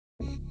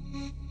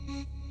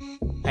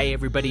Hey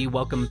everybody,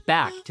 welcome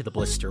back to the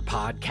Blister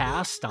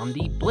Podcast on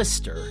the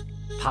Blister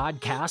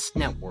Podcast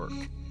Network.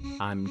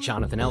 I'm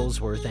Jonathan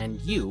Ellsworth,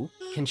 and you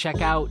can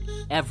check out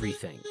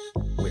everything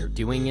we're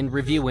doing and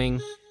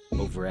reviewing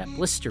over at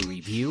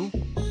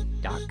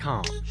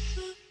blisterreview.com.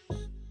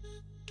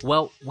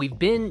 Well, we've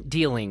been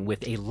dealing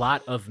with a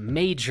lot of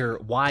major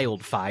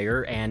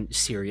wildfire and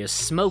serious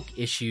smoke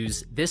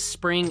issues this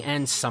spring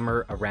and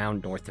summer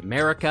around North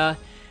America,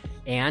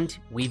 and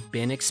we've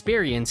been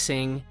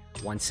experiencing,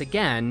 once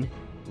again,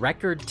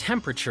 record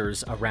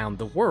temperatures around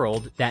the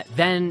world that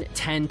then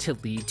tend to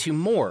lead to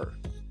more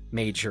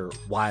major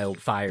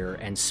wildfire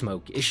and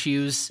smoke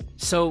issues.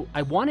 So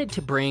I wanted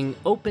to bring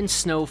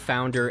OpenSnow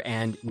founder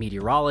and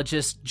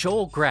meteorologist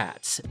Joel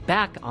Gratz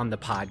back on the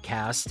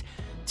podcast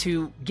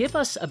to give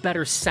us a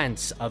better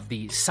sense of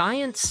the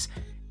science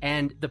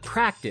and the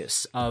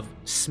practice of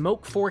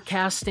smoke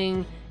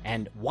forecasting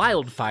and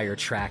wildfire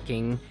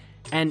tracking,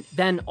 and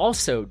then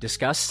also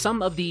discuss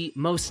some of the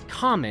most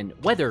common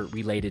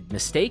weather-related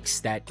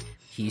mistakes that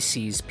he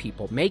sees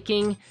people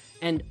making,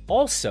 and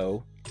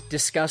also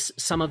discuss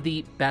some of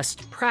the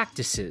best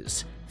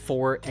practices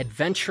for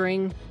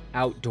adventuring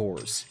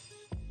outdoors.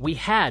 We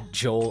had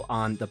Joel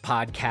on the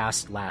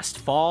podcast last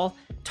fall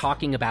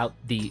talking about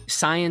the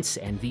science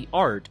and the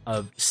art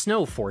of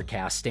snow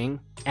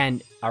forecasting,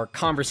 and our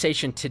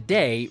conversation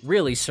today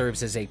really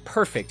serves as a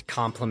perfect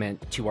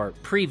complement to our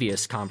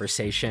previous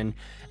conversation,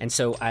 and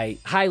so I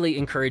highly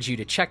encourage you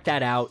to check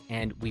that out,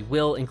 and we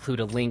will include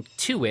a link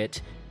to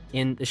it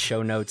in the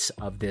show notes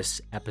of this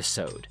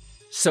episode.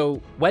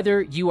 So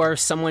whether you are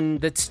someone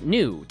that's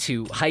new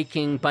to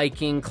hiking,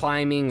 biking,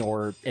 climbing,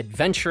 or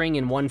adventuring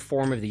in one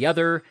form or the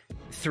other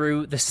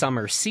through the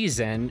summer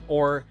season,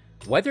 or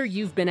whether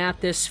you've been at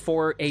this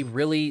for a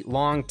really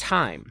long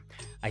time,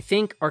 I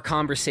think our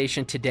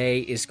conversation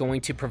today is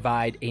going to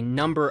provide a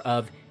number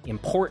of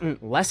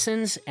important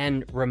lessons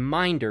and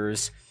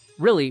reminders,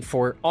 really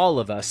for all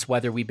of us,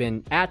 whether we've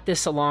been at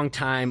this a long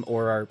time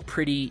or are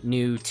pretty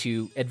new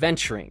to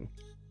adventuring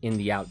in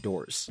the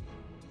outdoors.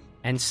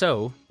 And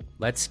so,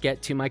 let's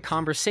get to my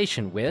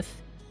conversation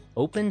with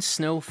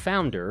OpenSnow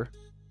founder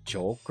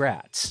Joel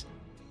Gratz.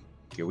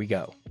 Here we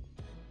go.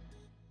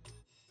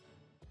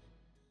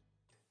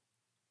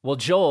 Well,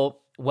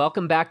 Joel,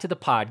 welcome back to the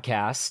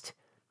podcast.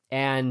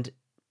 And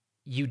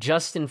you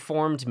just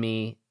informed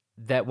me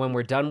that when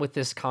we're done with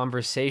this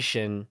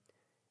conversation,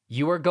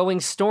 you are going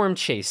storm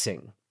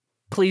chasing.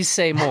 Please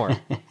say more.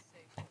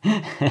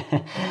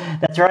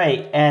 That's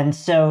right. And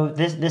so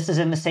this is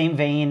in the same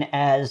vein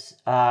as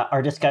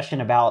our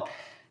discussion about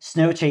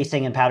snow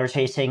chasing and powder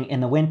chasing in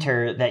the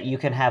winter, that you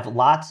can have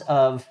lots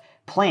of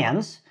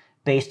plans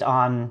based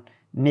on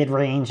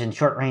mid-range and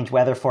short-range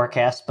weather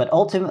forecasts, but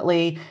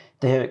ultimately,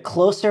 the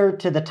closer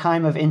to the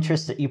time of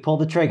interest that you pull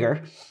the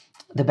trigger,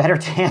 the better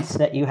chance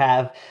that you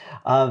have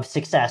of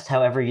success,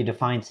 however you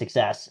define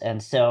success.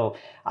 And so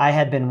I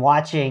had been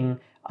watching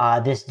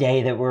this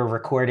day that we're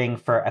recording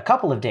for a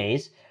couple of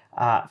days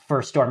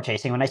for storm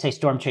chasing. When I say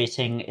storm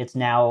chasing, it's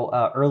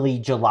now early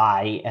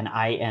July, and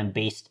I am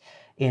based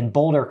in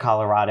Boulder,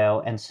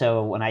 Colorado. And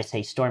so when I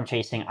say storm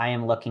chasing, I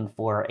am looking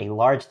for a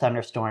large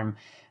thunderstorm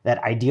that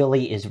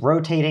ideally is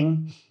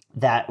rotating,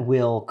 that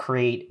will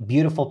create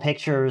beautiful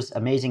pictures,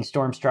 amazing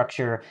storm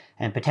structure,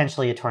 and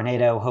potentially a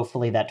tornado.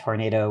 Hopefully that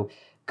tornado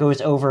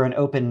goes over an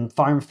open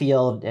farm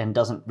field and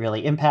doesn't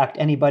really impact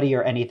anybody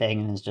or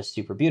anything, and is just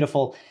super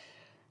beautiful.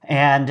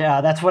 And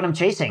that's what I'm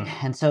chasing.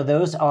 And so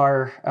those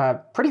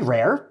are pretty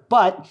rare,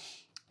 but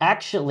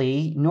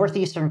actually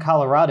northeastern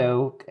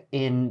Colorado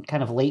in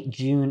kind of late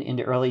June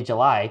into early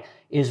July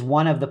is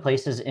one of the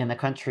places in the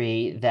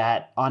country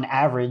that on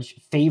average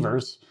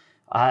favors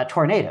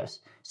tornadoes.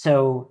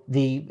 So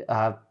the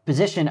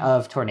position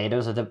of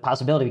tornadoes, or the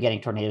possibility of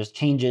getting tornadoes,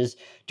 changes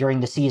during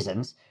the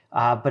seasons.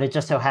 But it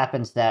just so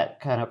happens that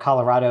kind of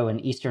Colorado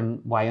and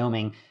eastern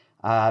Wyoming,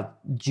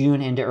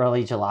 June into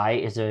early July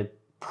is a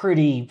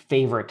pretty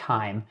favorite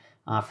time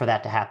for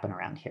that to happen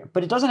around here.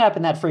 But it doesn't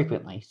happen that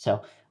frequently.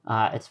 So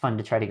it's fun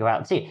to try to go out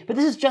and see. But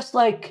this is just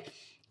like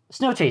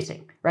snow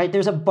chasing, right?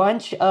 There's a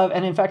bunch of,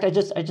 and in fact, I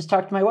just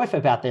talked to my wife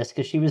about this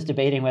because she was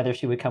debating whether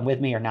she would come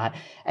with me or not.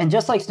 And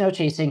just like snow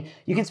chasing,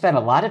 you can spend a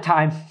lot of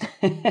time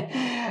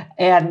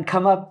and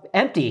come up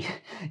empty,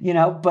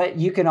 but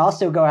you can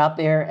also go out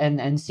there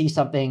and see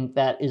something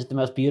that is the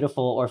most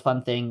beautiful or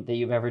fun thing that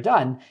you've ever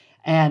done.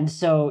 And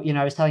so,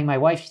 I was telling my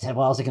wife, she said,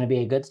 well, is it going to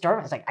be a good storm?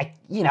 I was like,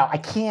 I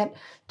can't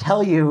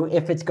tell you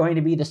if it's going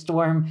to be the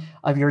storm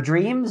of your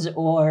dreams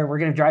or we're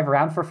going to drive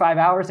around for 5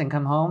 hours and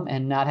come home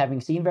and not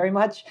having seen very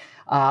much.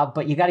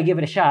 But you got to give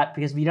it a shot,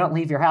 because if you don't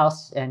leave your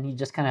house and you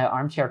just kind of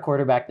armchair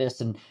quarterback this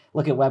and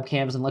look at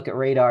webcams and look at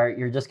radar,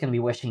 you're just going to be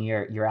wishing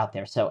you're out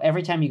there. So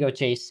every time you go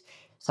chase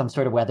some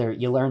sort of weather,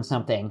 you learn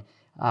something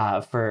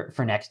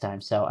for next time.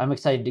 So I'm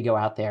excited to go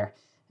out there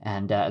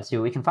and see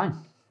what we can find.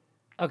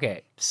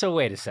 Okay, so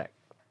wait a sec.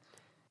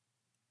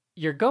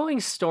 You're going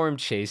storm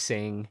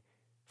chasing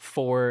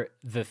for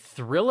the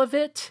thrill of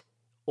it,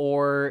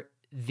 or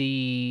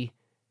the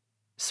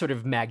sort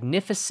of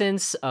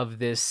magnificence of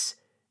this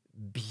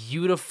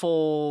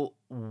beautiful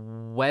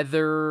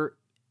weather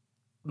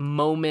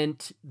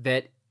moment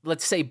that,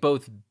 let's say,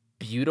 both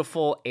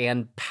beautiful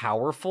and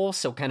powerful,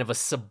 so kind of a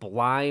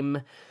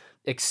sublime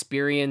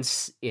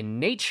experience in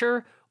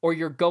nature, or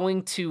you're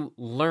going to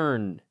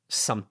learn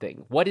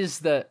something? What is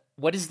the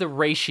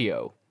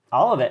ratio?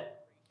 All of it.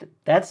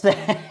 That's the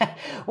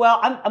well,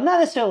 I'm not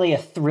necessarily a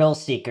thrill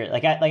seeker.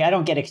 I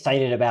don't get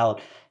excited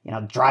about,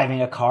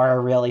 driving a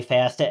car really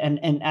fast.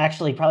 And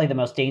actually, probably the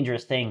most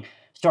dangerous thing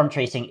storm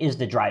chasing is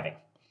the driving.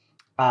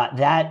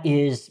 That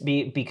is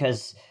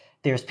because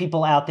there's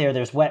people out there.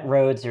 There's wet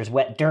roads. There's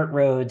wet dirt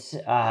roads.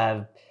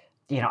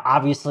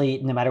 Obviously,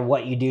 no matter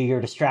what you do,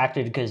 you're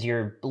distracted because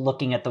you're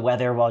looking at the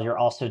weather while you're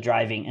also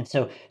driving. And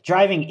so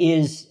driving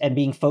and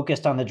being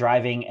focused on the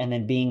driving and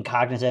then being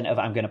cognizant of,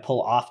 I'm going to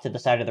pull off to the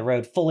side of the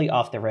road, fully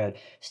off the road,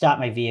 stop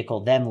my vehicle,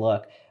 then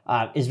look,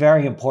 is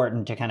very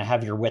important to kind of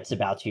have your wits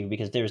about you,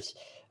 because there's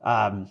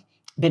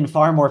been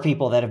far more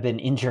people that have been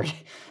injured,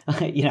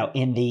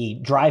 in the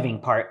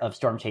driving part of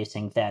storm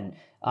chasing than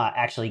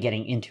actually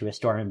getting into a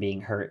storm and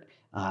being hurt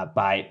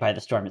by the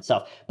storm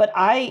itself. But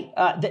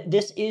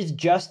this is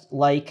just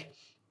like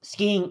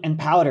skiing and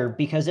powder,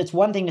 because it's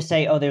one thing to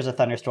say, oh, there's a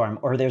thunderstorm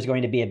or there's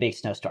going to be a big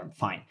snowstorm.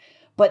 Fine.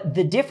 But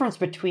the difference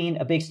between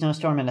a big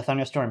snowstorm and a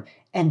thunderstorm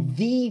and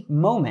the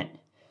moment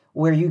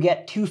where you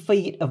get 2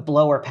 feet of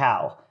blow or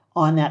pow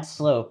on that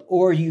slope,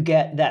 or you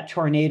get that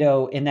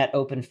tornado in that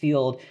open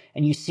field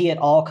and you see it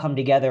all come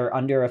together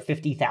under a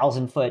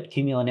 50,000 foot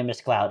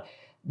cumulonimbus cloud,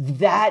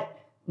 that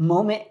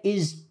moment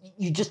is,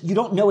 you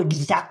don't know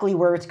exactly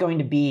where it's going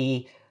to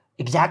be,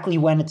 exactly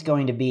when it's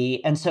going to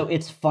be. And so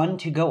it's fun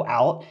to go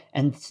out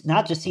and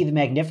not just see the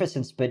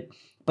magnificence, but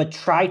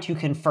try to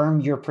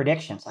confirm your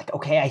predictions. Like,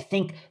 okay, I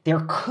think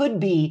there could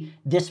be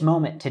this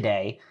moment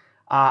today.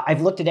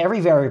 I've looked at every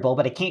variable,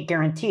 but I can't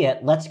guarantee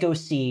it. Let's go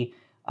see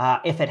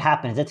if it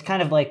happens. It's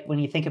kind of like when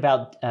you think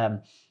about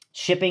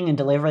shipping and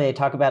delivery, they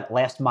talk about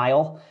last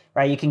mile,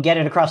 right? You can get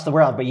it across the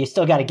world, but you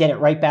still got to get it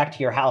right back to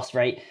your house,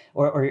 right?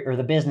 Or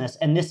the business.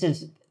 And this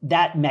is,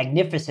 that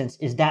magnificence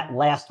is that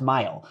last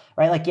mile,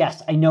 right? Like,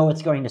 yes, I know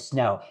it's going to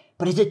snow,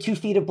 but is it 2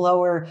 feet of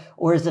blower,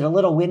 or is it a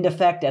little wind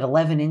effect at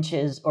 11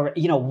 inches? Or,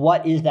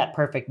 what is that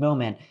perfect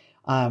moment?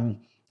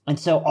 And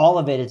so all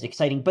of it is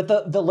exciting, but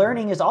the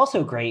learning is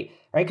also great,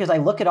 right? Because I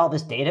look at all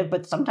this data,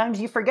 but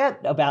sometimes you forget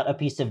about a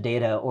piece of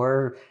data,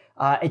 or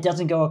it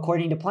doesn't go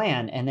according to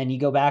plan. And then you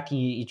go back and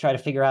you try to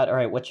figure out, all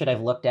right, what should I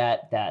have looked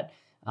at that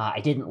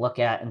I didn't look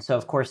at? And so,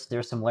 of course,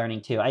 there's some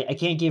learning too. I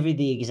can't give you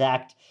the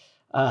exact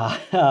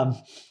a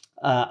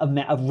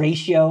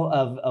ratio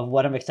of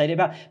what I'm excited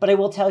about, but I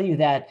will tell you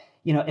that,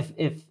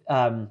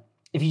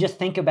 if you just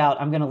think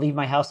about, I'm going to leave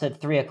my house at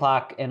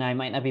 3:00 and I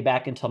might not be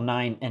back until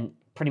 9, and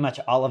pretty much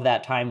all of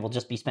that time will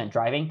just be spent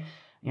driving. And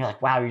you're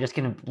like, wow, you're just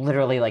going to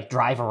literally like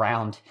drive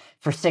around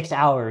for 6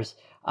 hours.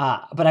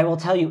 But I will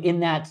tell you,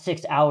 in that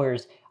 6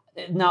 hours,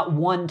 not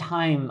one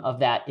time of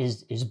that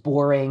is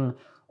boring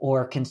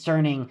or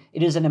concerning.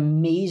 It is an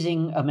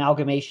amazing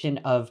amalgamation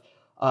of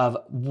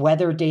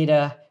weather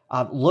data,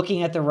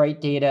 looking at the right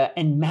data,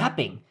 and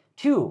mapping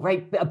too,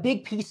 right? A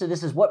big piece of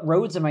this is, what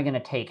roads am I going to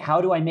take?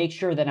 How do I make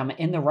sure that I'm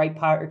in the right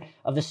part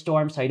of the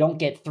storm so I don't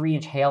get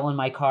 3-inch hail in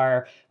my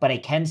car, but I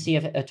can see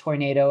a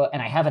tornado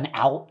and I have an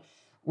out,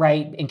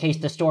 right? In case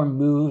the storm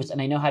moves,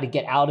 and I know how to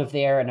get out of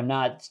there and I'm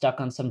not stuck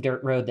on some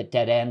dirt road that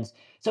dead ends.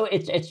 So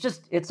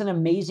it's an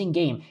amazing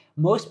game.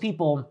 Most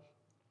people,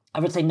 I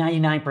would say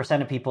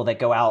 99% of people that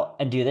go out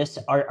and do this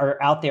are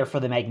out there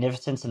for the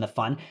magnificence and the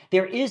fun.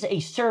 There is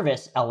a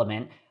service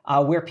element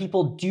where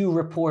people do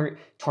report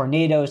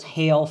tornadoes,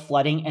 hail,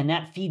 flooding, and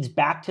that feeds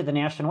back to the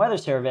National Weather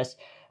Service,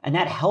 and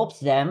that helps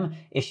them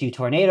issue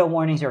tornado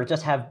warnings or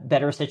just have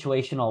better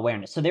situational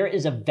awareness. So there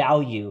is a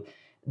value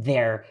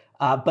there,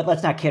 but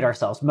let's not kid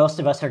ourselves. Most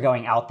of us are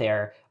going out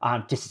there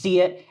to see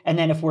it, and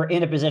then if we're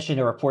in a position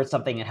to report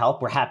something and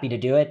help, we're happy to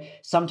do it.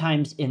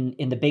 Sometimes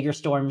in the bigger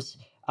storms,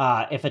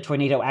 if a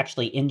tornado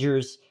actually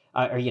injures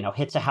or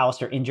hits a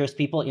house or injures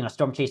people,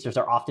 storm chasers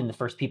are often the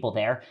first people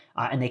there,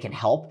 and they can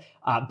help.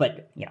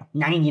 But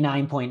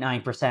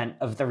 99.9%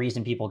 of the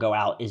reason people go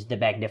out is the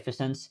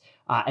magnificence.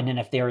 And then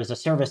if there is a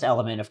service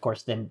element, of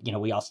course, then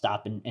we all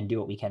stop and do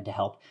what we can to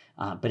help.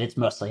 But it's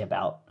mostly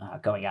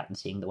about going out and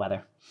seeing the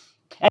weather.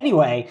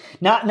 Anyway,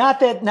 not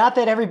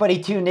that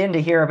everybody tuned in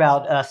to hear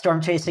about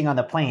storm chasing on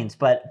the plains,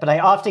 but I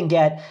often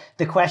get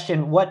the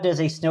question, what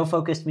does a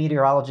snow-focused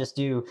meteorologist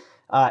do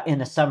in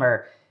the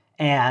summer?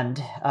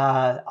 And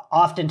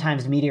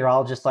oftentimes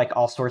meteorologists like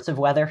all sorts of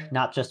weather,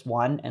 not just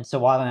one. And so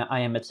while I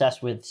am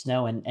obsessed with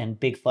snow and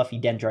big fluffy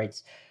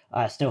dendrites,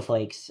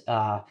 snowflakes,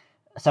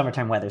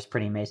 summertime weather is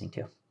pretty amazing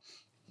too.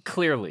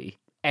 Clearly.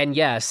 And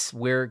yes,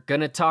 we're going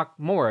to talk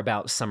more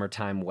about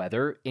summertime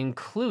weather,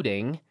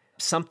 including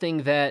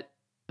something that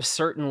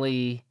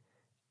certainly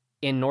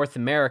in North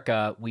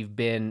America we've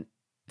been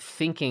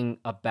thinking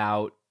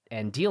about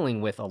and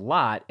dealing with a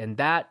lot, and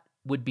that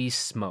would be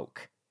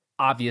smoke.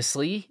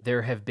 Obviously,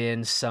 there have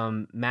been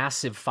some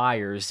massive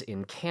fires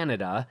in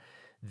Canada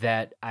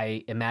that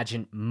I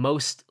imagine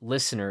most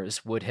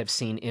listeners would have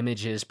seen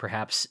images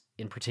perhaps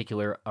in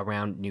particular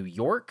around New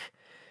York,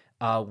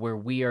 where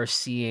we are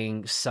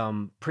seeing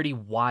some pretty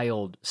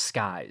wild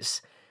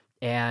skies.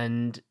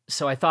 And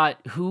so I thought,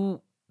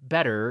 who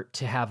better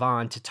to have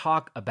on to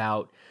talk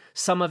about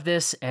some of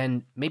this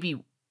and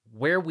maybe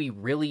where we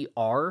really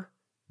are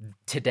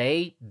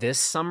today, this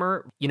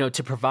summer,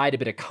 to provide a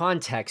bit of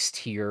context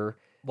here,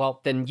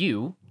 well, than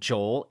you,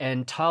 Joel,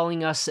 and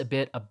telling us a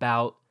bit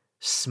about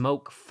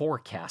smoke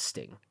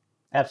forecasting.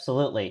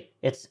 Absolutely.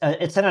 It's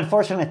an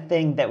unfortunate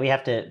thing that we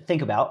have to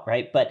think about,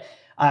 right? But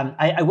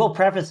I will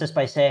preface this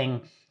by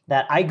saying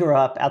that I grew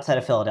up outside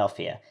of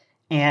Philadelphia,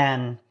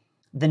 and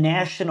the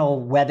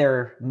national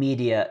weather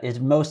media is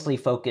mostly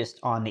focused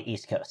on the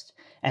East Coast.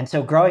 And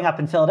so growing up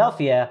in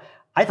Philadelphia,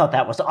 I thought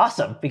that was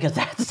awesome because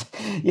that's,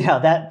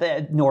 that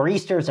the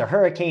nor'easters or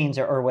hurricanes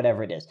or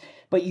whatever it is.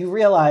 But you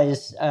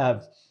realize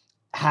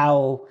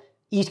how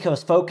East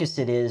Coast focused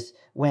it is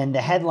when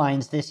the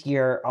headlines this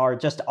year are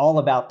just all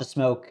about the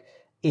smoke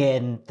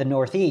in the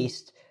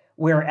Northeast,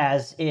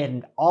 whereas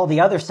in all the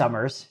other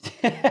summers,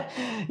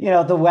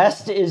 the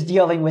West is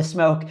dealing with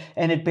smoke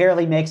and it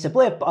barely makes a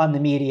blip on the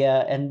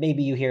media, and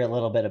maybe you hear a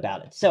little bit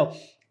about it. So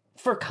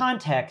for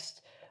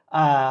context,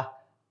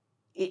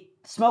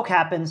 smoke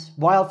happens,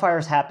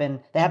 wildfires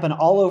happen, they happen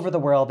all over the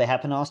world, they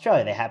happen in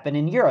Australia, they happen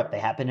in Europe, they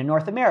happen in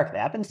North America, they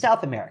happen in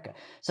South America.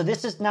 So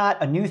this is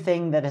not a new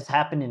thing that has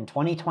happened in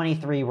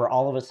 2023 where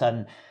all of a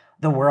sudden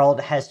the world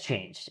has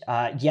changed.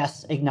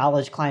 Yes,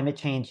 acknowledge climate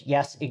change.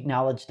 Yes,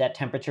 acknowledge that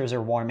temperatures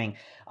are warming,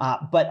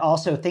 but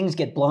also things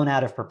get blown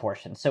out of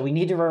proportion. So we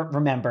need to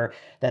remember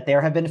that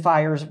there have been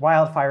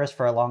wildfires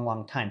for a long,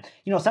 long time.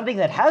 Something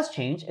that has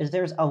changed is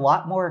there's a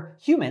lot more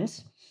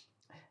humans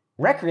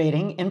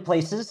recreating in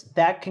places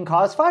that can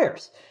cause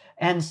fires.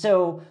 And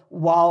so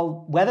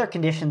while weather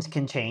conditions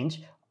can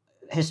change,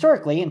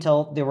 historically,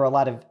 until there were a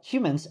lot of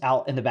humans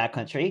out in the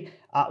backcountry,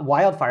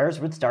 wildfires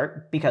would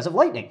start because of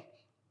lightning.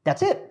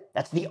 That's it.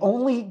 That's the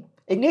only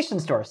ignition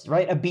source,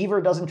 right? A beaver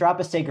doesn't drop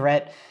a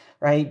cigarette,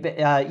 right?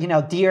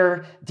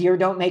 Deer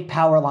don't make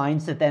power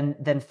lines that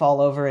then fall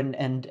over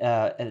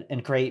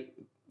and create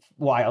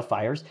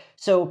wildfires.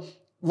 So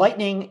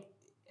lightning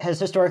has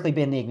historically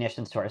been the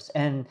ignition source,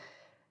 and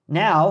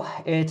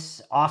now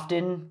it's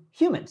often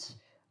humans,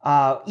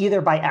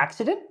 either by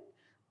accident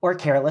or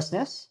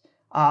carelessness,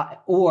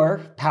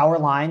 or power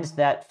lines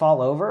that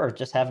fall over or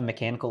just have a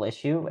mechanical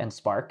issue and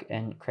spark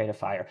and create a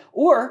fire,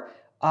 or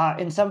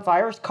in some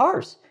fires,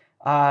 cars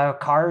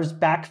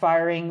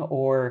backfiring,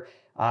 or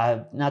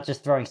not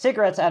just throwing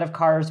cigarettes out of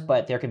cars,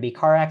 but there can be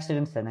car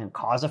accidents that then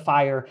cause a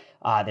fire.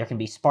 There can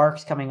be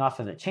sparks coming off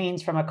of the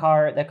chains from a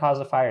car that cause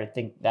a fire. I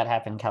think that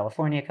happened in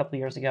California a couple of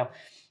years ago.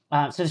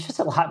 So there's just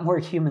a lot more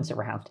humans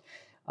around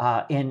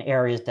in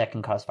areas that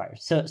can cause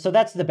fires. So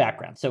that's the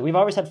background. So we've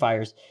always had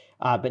fires,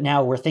 but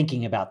now we're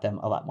thinking about them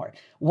a lot more.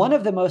 One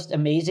of the most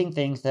amazing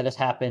things that has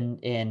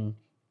happened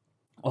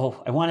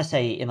I want to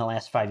say in the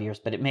last 5 years,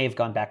 but it may have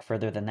gone back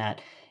further than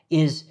that,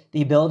 is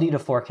the ability to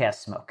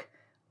forecast smoke.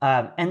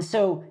 And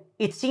so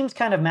it seems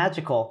kind of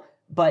magical,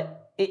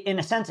 but in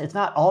a sense, it's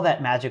not all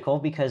that magical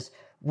because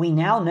we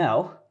now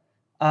know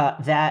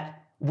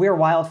that where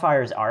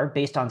wildfires are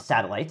based on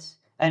satellites,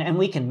 and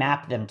we can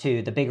map them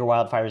too. The bigger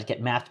wildfires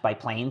get mapped by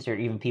planes or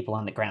even people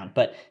on the ground,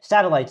 but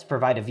satellites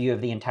provide a view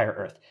of the entire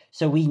Earth.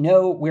 So we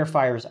know where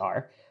fires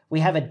are. We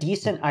have a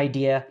decent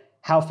idea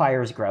how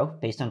fires grow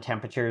based on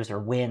temperatures or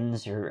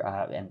winds, or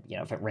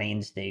if it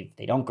rains, they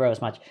don't grow as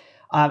much.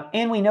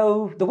 And we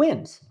know the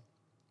winds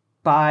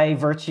by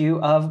virtue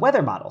of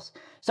weather models.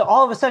 So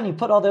all of a sudden you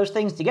put all those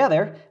things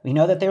together, we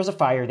know that there's a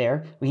fire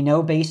there. We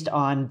know based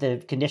on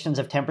the conditions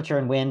of temperature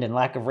and wind and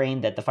lack of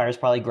rain that the fire is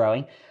probably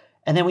growing.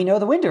 And then we know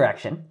the wind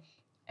direction.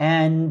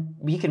 And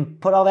we can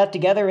put all that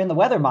together in the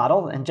weather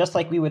model. And just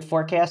like we would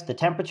forecast the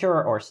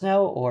temperature or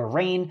snow or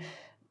rain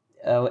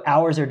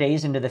hours or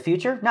days into the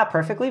future, not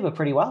perfectly, but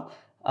pretty well,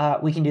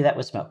 we can do that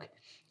with smoke.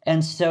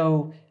 And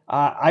so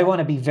I want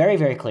to be very,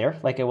 very clear,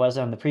 like it was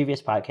on the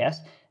previous podcast,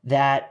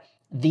 that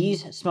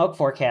these smoke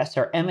forecasts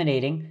are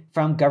emanating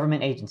from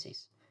government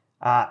agencies.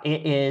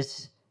 It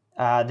is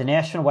the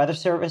National Weather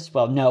Service,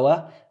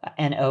 NOAA,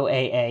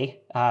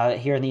 NOAA,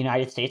 here in the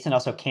United States, and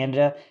also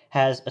Canada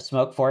has a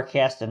smoke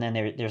forecast, and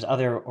then there's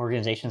other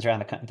organizations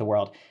around the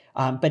world.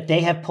 But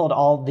they have pulled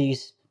all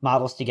these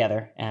models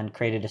together and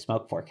created a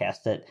smoke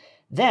forecast that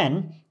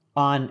then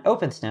on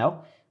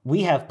OpenSnow,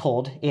 we have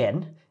pulled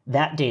in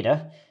that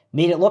data,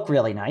 made it look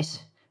really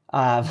nice,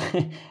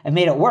 and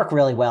made it work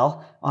really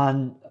well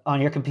on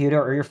your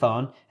computer or your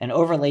phone, and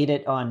overlaid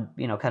it on,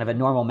 kind of a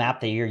normal map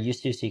that you're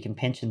used to, so you can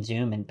pinch and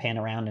zoom and pan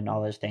around and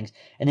all those things.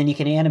 And then you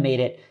can animate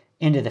it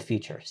into the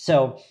future.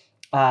 So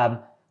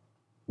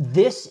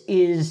this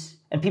is,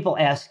 and people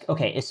ask,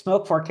 okay, is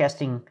smoke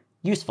forecasting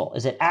useful?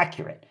 Is it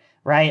accurate?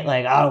 Right?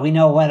 Like, we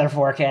know weather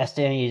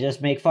forecasting, you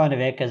just make fun of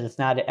it because it's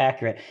not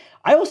accurate.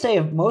 I will say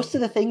of most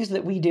of the things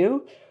that we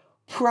do,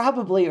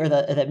 probably, or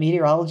that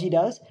meteorology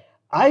does,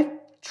 I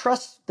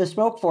trust the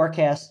smoke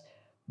forecast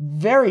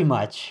very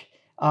much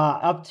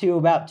up to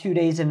about 2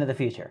 days into the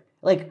future.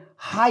 Like,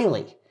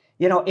 highly.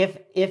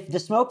 if the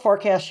smoke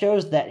forecast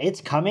shows that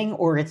it's coming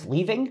or it's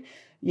leaving,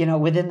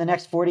 within the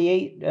next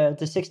 48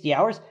 to 60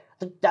 hours,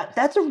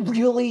 that's a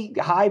really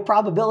high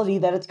probability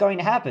that it's going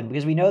to happen,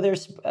 because we know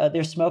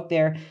there's smoke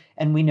there,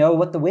 and we know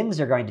what the winds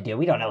are going to do.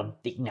 We don't know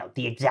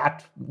the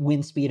exact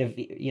wind speed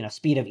of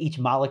speed of each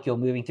molecule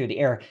moving through the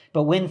air,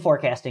 but wind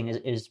forecasting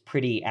is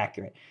pretty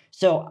accurate.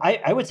 So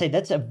I would say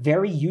that's a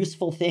very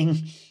useful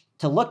thing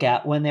to look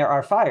at when there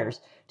are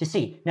fires, to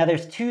see. Now,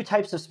 there's two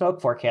types of smoke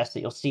forecasts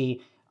that you'll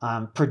see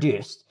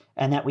produced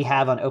and that we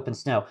have on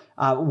OpenSnow.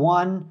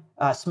 One,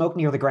 smoke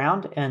near the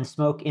ground, and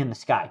smoke in the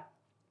sky.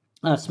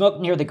 Smoke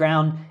near the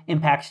ground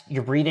impacts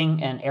your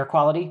breathing and air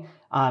quality,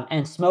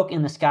 and smoke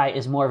in the sky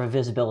is more of a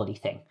visibility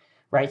thing,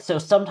 right? So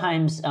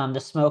sometimes the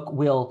smoke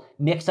will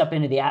mix up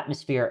into the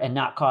atmosphere and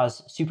not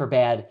cause super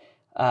bad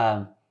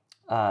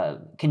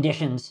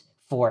conditions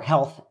for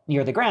health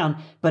near the ground,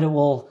 but it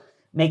will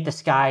make the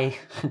sky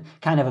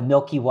kind of a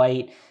milky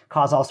white,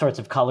 cause all sorts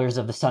of colors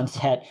of the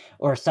sunset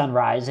or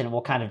sunrise, and it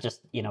will kind of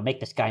just make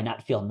the sky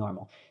not feel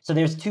normal. So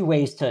there's two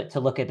ways to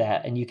look at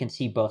that, and you can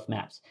see both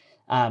maps.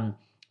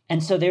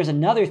 And so there's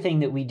another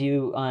thing that we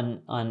do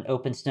on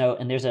OpenSnow,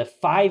 and there's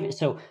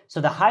so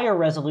the higher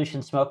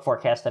resolution smoke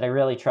forecasts that I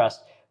really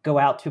trust go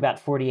out to about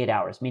 48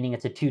 hours, meaning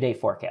it's a 2-day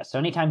forecast. So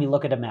anytime you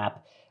look at a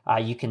map,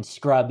 you can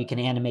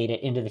animate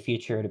it into the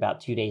future at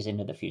about 2 days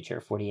into the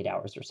future, 48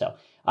 hours or so.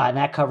 And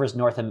that covers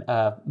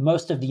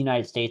most of the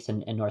United States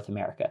and North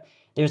America.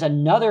 There's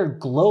another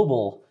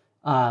global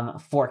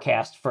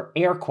forecast for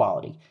air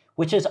quality,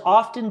 which is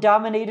often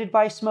dominated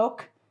by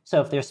smoke. So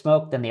if there's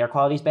smoke, then the air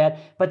quality is bad.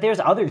 But there's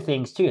other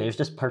things too. There's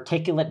just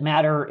particulate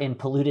matter in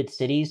polluted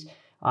cities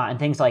and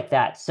things like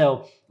that.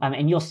 So,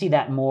 and you'll see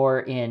that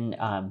more in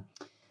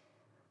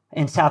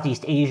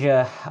Southeast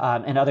Asia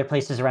and other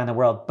places around the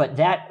world. But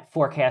that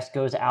forecast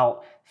goes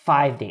out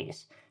 5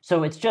 days.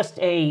 So it's just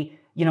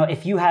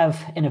if you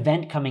have an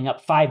event coming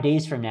up 5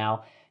 days from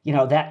now,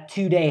 that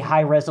 2-day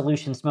high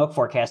resolution smoke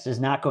forecast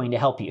is not going to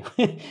help you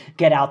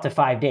get out to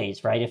 5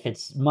 days, right? If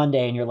it's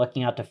Monday and you're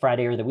looking out to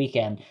Friday or the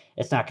weekend,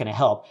 it's not going to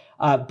help.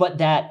 But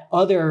that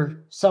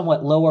other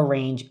somewhat lower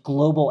range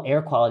global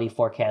air quality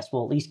forecast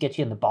will at least get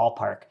you in the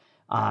ballpark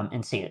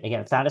and see it. Again,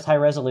 it's not as high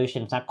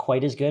resolution. It's not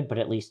quite as good, but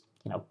at least,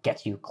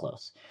 gets you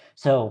close.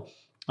 So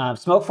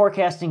smoke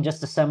forecasting,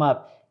 just to sum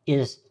up,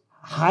 is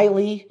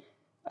highly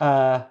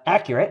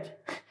accurate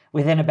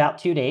within about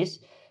 2 days.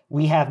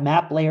 We have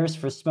map layers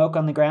for smoke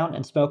on the ground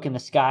and smoke in the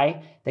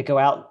sky that go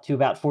out to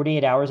about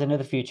 48 hours into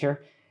the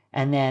future.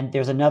 And then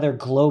there's another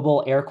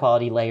global air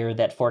quality layer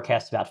that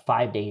forecasts about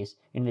 5 days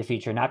into the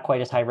future. Not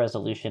quite as high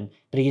resolution,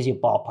 but it gives you a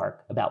ballpark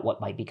about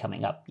what might be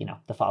coming up,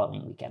 the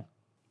following weekend.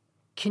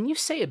 Can you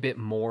say a bit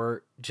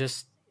more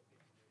just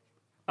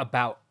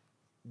about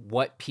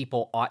what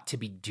people ought to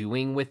be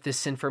doing with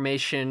this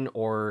information,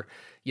 or,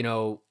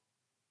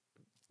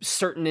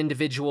 certain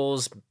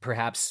individuals,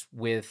 perhaps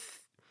with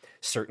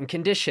certain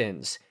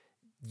conditions,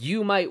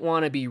 you might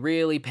want to be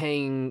really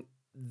paying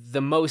the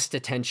most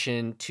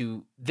attention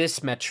to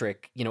this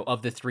metric,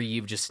 of the three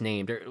you've just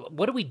named? Or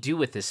what do we do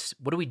with this?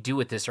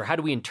 Or how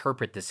do we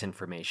interpret this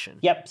information?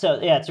 Yep. So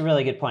yeah, it's a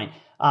really good point.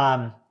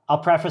 I'll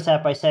preface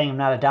that by saying I'm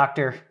not a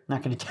doctor. I'm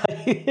not going to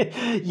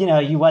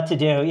tell you, what to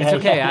do. It's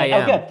okay. I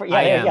am. Oh, good.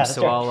 I am. That's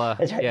so right.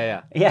 I'll,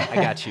 yeah. I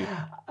got you.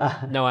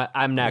 No,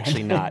 I'm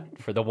actually not,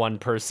 for the one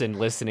person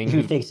listening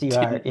who thinks you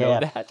are.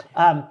 Know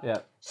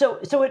that.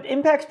 So it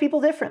impacts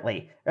people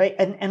differently, right?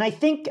 And I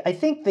think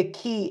the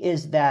key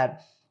is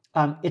that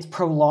it's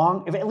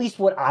prolonged, at least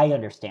what I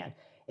understand.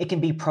 It can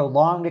be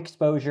prolonged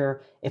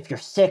exposure. If you're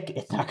sick,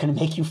 it's not going to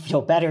make you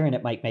feel better, and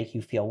it might make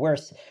you feel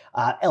worse.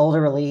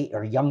 Elderly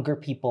or younger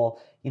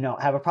people,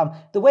 have a problem.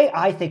 The way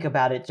I think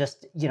about it,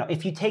 just,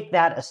 if you take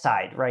that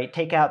aside, right?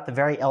 Take out the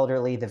very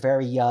elderly, the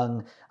very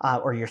young,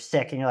 or you're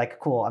sick and you're like,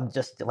 cool,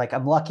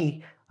 I'm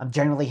lucky, I'm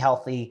generally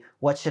healthy.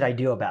 What should I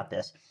do about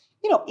this?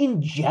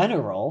 In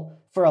general,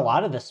 for a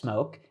lot of the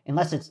smoke,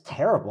 unless it's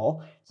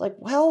terrible, it's like,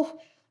 well,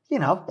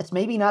 it's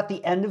maybe not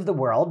the end of the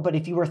world, but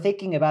if you were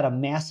thinking about a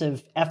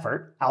massive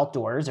effort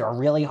outdoors or a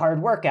really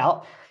hard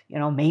workout,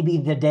 maybe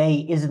the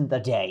day isn't the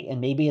day,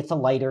 and maybe it's a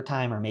lighter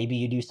time, or maybe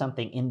you do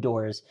something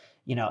indoors,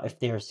 if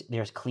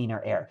there's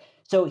cleaner air.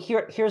 So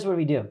here's what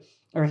we do,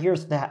 or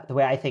here's the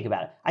way I think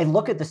about it. I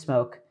look at the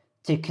smoke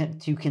to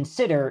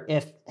consider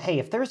if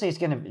Thursday's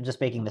going to,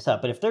 just making this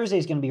up, but if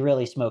Thursday's going to be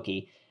really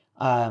smoky,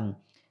 and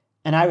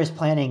I was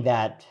planning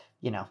that,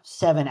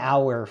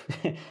 7-hour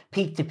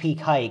peak to peak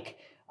hike,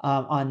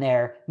 on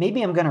there,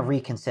 maybe I'm going to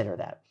reconsider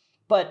that.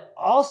 But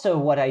also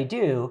what I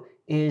do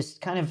is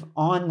kind of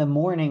on the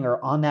morning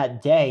or on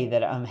that day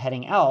that I'm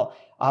heading out,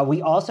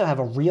 we also have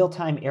a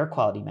real-time air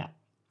quality map.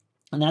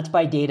 And that's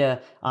by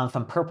data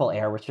from Purple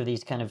Air, which are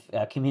these kind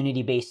of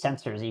community-based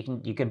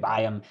sensors. You can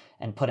buy them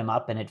and put them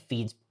up, and it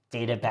feeds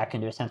data back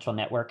into a central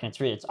network. And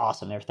it's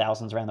awesome. There are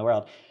thousands around the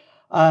world.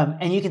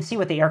 And you can see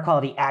what the air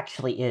quality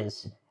actually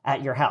is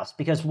at your house.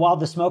 Because while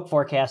the smoke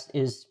forecast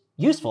is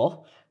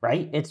useful,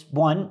 right? It's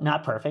one,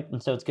 not perfect.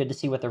 And so it's good to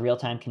see what the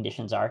real-time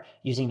conditions are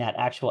using that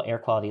actual air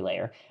quality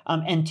layer.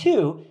 And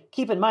two,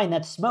 keep in mind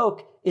that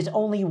smoke is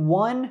only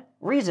one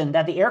reason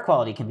that the air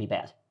quality can be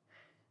bad.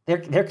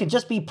 There could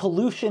just be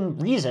pollution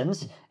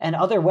reasons and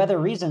other weather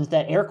reasons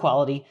that air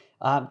quality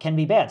can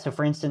be bad. So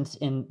for instance,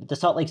 in the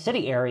Salt Lake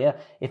City area,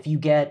 if you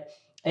get,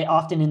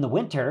 often in the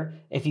winter,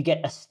 if you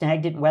get a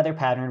stagnant weather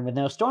pattern with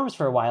no storms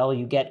for a while,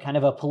 you get kind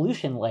of a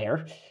pollution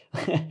layer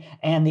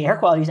and the air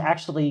quality is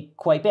actually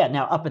quite bad.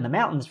 Now, up in the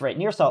mountains right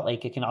near Salt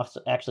Lake, it can also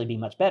actually be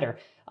much better.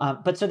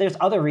 But so there's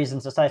other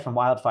reasons aside from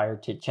wildfire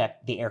to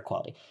check the air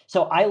quality.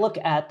 So I look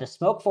at the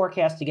smoke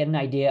forecast to get an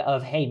idea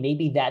of, hey,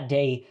 maybe that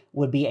day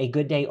would be a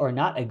good day or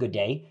not a good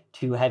day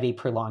to have a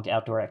prolonged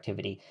outdoor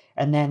activity.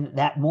 And then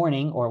that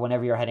morning or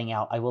whenever you're heading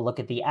out, I will look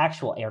at the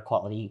actual air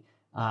quality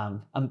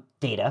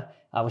data,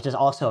 which is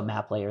also a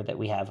map layer that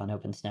we have on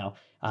OpenSnow,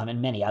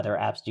 and many other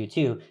apps do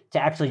too, to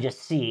actually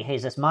just see, hey,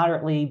 is this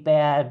moderately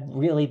bad,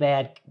 really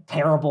bad,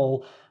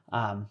 terrible,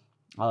 all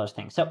those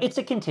things. So it's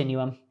a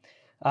continuum,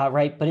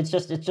 right? But it's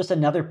just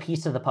another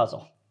piece of the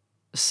puzzle.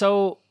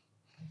 So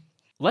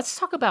let's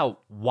talk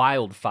about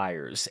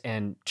wildfires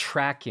and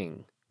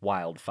tracking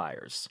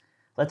wildfires.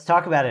 Let's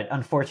talk about it,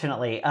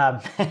 unfortunately.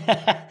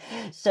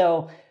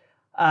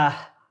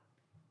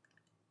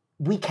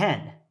 We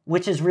can,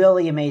 which is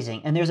really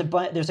amazing. And there's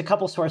a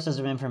couple sources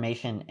of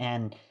information.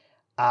 And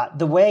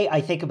the way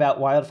I think about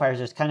wildfires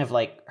is kind of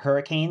like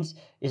hurricanes,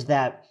 is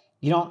that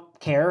you don't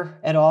care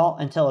at all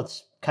until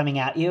it's coming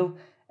at you.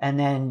 And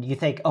then you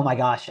think, oh my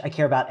gosh, I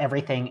care about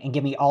everything, and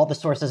give me all the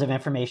sources of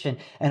information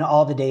and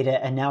all the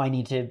data. And now I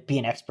need to be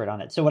an expert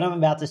on it. So what I'm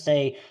about to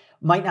say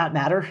might not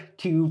matter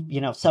to,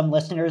 some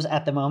listeners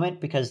at the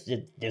moment because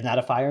there's not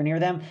a fire near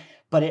them,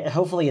 but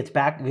hopefully it's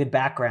good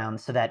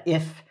background so that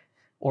if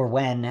or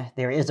when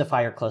there is a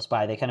fire close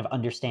by, they kind of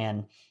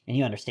understand, and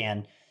you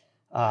understand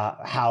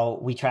how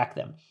we track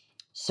them.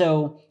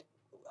 So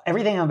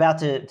everything I'm about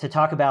to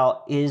talk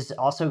about is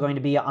also going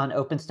to be on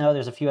OpenSnow.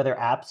 There's a few other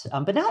apps,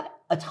 but not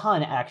a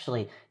ton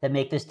actually that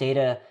make this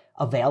data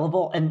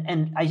available.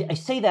 And I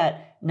say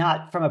that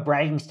not from a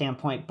bragging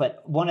standpoint,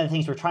 but one of the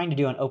things we're trying to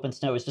do on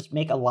OpenSnow is just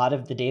make a lot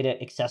of the data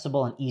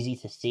accessible and easy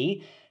to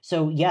see.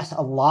 So yes,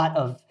 a lot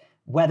of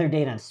weather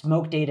data and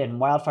smoke data and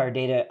wildfire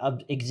data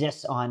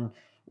exists on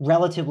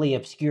relatively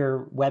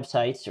obscure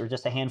websites or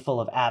just a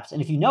handful of apps.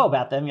 And if you know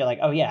about them, you're like,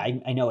 oh yeah,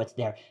 I know it's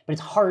there, but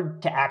it's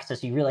hard to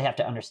access. You really have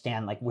to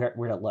understand like where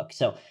to look.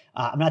 So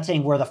I'm not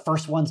saying we're the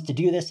first ones to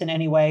do this in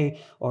any way,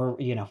 or,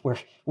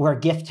 we're a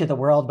gift to the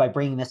world by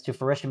bringing this to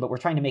fruition, but we're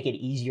trying to make it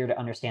easier to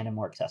understand and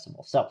more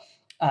accessible.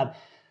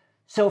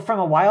 So from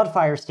a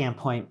wildfire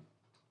standpoint,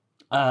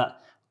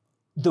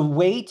 the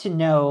way to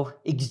know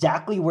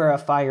exactly where a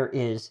fire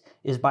is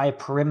by a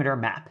perimeter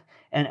map.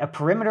 And a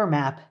perimeter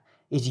map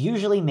is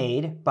usually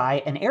made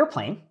by an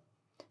airplane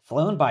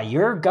flown by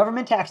your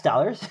government tax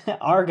dollars,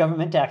 our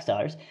government tax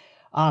dollars,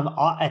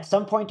 at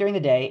some point during the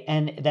day.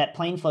 And that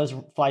plane flies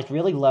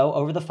really low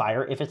over the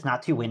fire if it's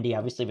not too windy,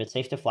 obviously, if it's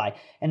safe to fly.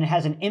 And it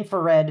has an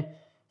infrared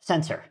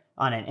sensor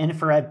on it.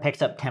 Infrared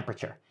picks up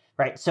temperature,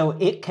 right? So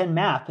it can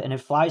map, and it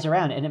flies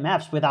around and it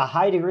maps with a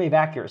high degree of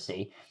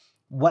accuracy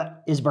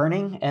what is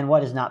burning and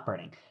what is not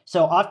burning.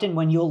 So often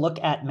when you'll look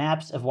at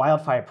maps of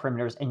wildfire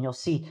perimeters and you'll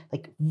see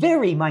like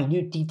very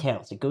minute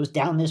details, it goes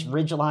down this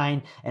ridge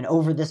line and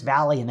over this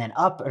valley and then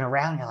up and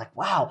around. You're like,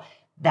 wow,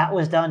 that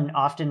was done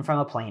often from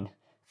a plane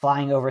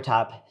flying over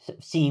top,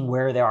 seeing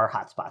where there are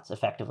hotspots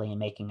effectively and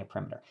making a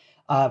perimeter.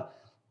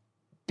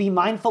 Be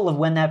mindful of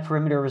when that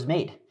perimeter was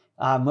made.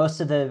 Most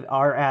of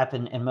our app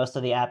and most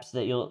of the apps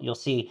that you'll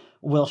see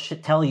will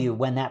tell you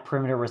when that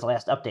perimeter was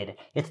last updated.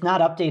 It's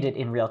not updated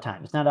in real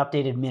time. It's not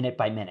updated minute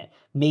by minute,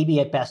 maybe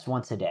at best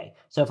once a day.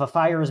 So if a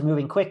fire is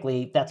moving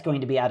quickly, that's going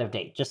to be out of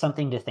date. Just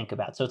something to think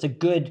about. So it's a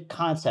good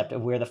concept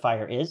of where the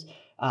fire is,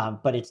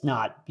 but it's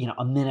not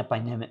a minute by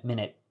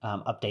minute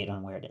update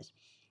on where it is.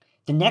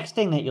 The next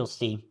thing that you'll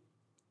see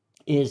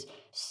is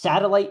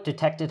satellite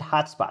detected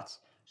hotspots.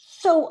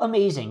 So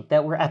amazing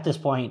that we're at this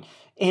point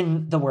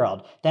in the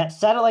world that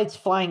satellites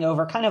flying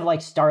over, kind of like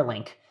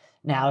Starlink.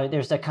 Now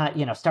there's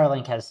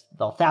Starlink has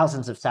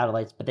thousands of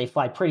satellites, but they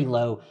fly pretty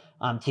low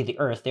to the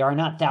earth. There are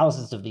not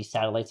thousands of these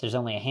satellites. There's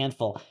only a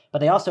handful, but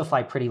they also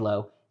fly pretty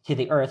low to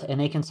the earth, and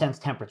they can sense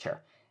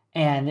temperature,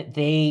 and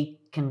they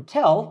can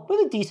tell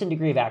with a decent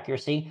degree of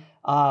accuracy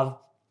of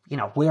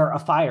where a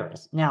fire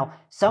is. Now,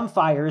 some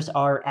fires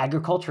are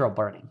agricultural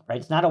burning, right?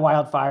 It's not a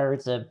wildfire.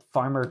 It's a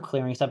farmer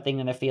clearing something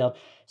in the field.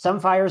 Some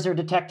fires are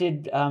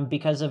detected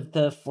because of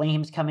the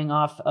flames coming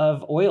off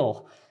of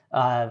oil,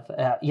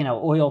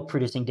 oil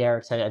producing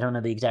derricks. I don't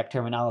know the exact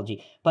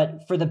terminology,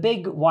 but for the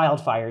big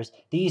wildfires,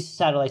 these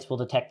satellites will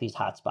detect these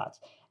hotspots.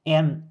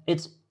 And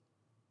it's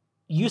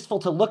useful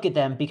to look at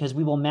them because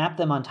we will map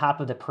them on top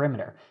of the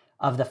perimeter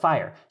of the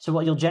fire. So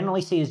what you'll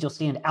generally see is you'll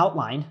see an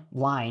outline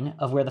line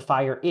of where the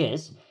fire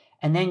is,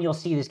 and then you'll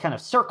see these kind of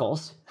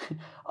circles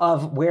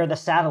of where the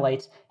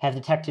satellites have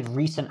detected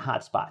recent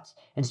hotspots.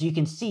 And so you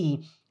can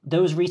see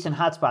those recent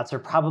hotspots are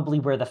probably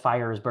where the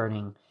fire is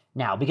burning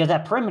now, because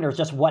that perimeter is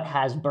just what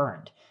has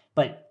burned.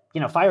 But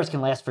fires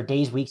can last for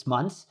days, weeks,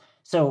 months.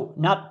 So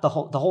not the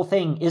whole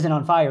thing isn't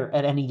on fire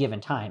at any given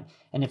time.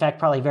 And in fact,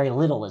 probably very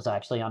little is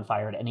actually on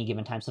fire at any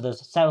given time. So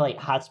those satellite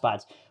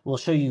hotspots will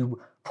show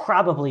you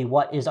probably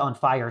what is on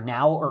fire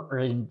now or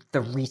in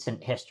the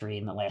recent history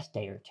in the last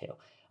day or two.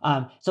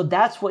 So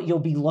that's what you'll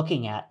be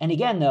looking at. And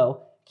again,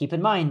 though, keep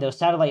in mind, those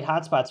satellite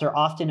hotspots are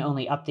often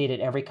only updated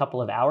every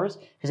couple of hours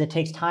because it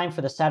takes time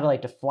for the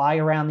satellite to fly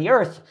around the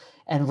Earth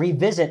and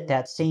revisit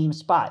that same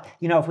spot.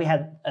 If we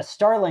had a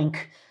Starlink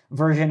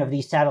version of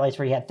these satellites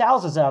where you had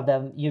thousands of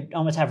them, you'd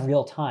almost have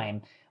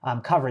real-time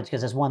coverage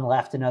because as one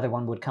left, another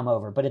one would come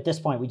over. But at this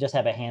point, we just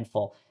have a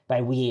handful.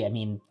 By we, I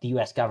mean the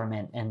U.S.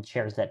 government, and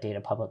shares that data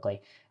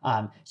publicly.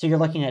 So you're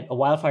looking at a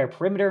wildfire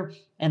perimeter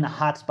and the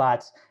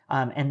hotspots,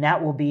 and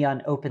that will be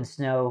on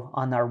OpenSnow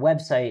on our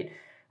website.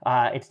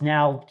 It's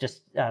now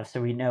just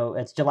so we know,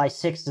 it's July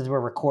 6th as we're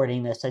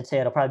recording this. I'd say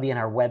it'll probably be on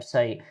our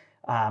website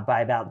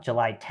by about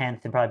July 10th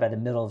and probably by the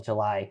middle of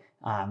July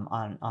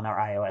on our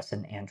iOS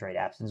and Android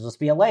apps. And there'll just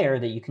be a layer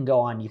that you can go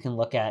on. You can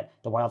look at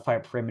the wildfire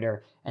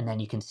perimeter, and then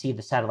you can see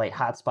the satellite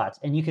hotspots.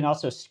 And you can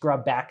also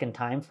scrub back in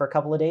time for a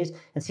couple of days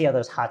and see how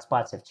those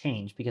hotspots have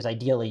changed, because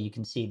ideally you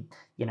can see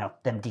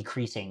them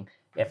decreasing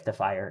if the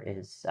fire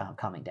is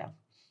calming down.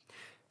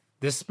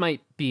 This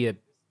might be a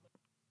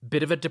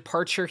bit of a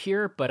departure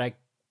here, but I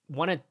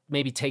want to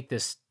maybe take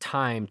this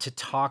time to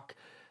talk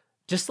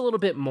just a little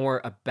bit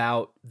more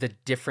about the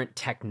different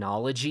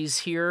technologies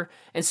here.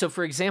 And so,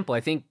 for example,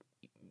 I think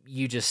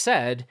you just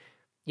said,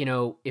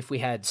 if we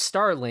had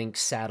Starlink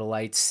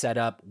satellites set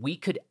up, we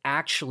could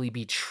actually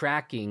be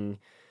tracking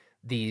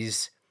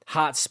these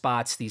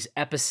hotspots, these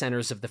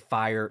epicenters of the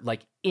fire,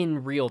 like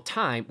in real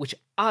time, which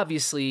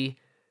obviously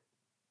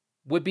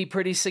would be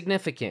pretty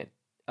significant.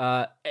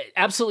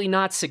 Absolutely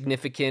not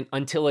significant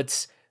until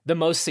it's the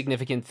most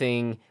significant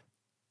thing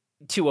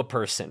to a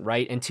person,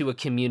 right? And to a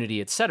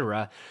community,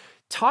 etc.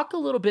 Talk a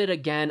little bit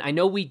again. I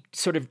know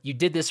you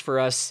did this for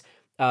us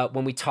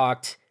when we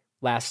talked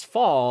last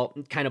fall,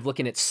 kind of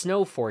looking at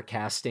snow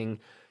forecasting.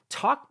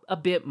 Talk a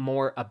bit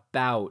more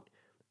about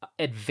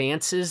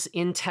advances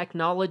in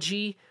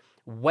technology.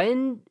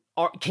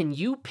 Can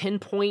you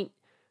pinpoint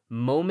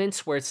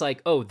moments where it's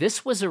like, oh,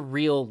 this was a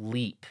real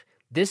leap.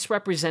 This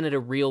represented a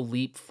real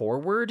leap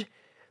forward?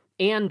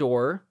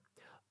 And/or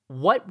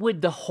what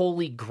would the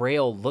Holy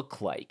Grail look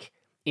like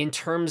in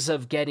terms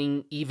of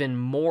getting even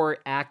more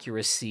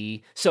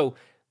accuracy? So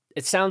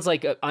it sounds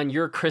like on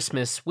your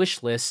Christmas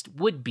wish list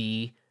would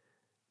be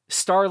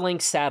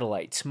Starlink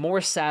satellites,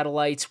 more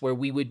satellites where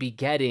we would be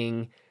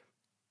getting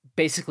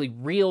basically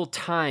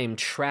real-time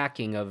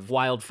tracking of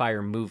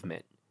wildfire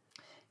movement.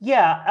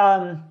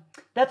 Yeah,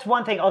 that's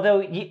one thing.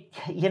 Although,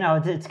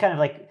 it's kind of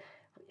like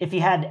if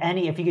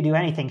you could do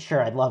anything,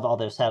 sure, I'd love all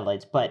those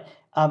satellites. But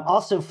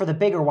also for the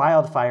bigger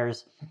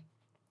wildfires,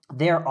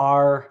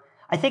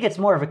 I think it's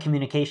more of a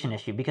communication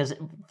issue, because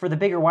for the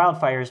bigger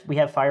wildfires, we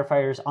have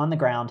firefighters on the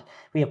ground,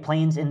 we have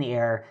planes in the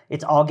air,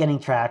 it's all getting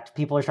tracked,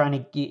 people are trying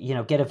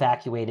to get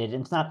evacuated,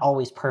 and it's not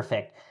always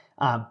perfect,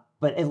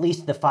 but at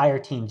least the fire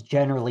teams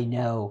generally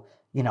know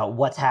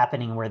what's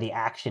happening, where the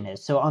action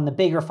is. So on the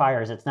bigger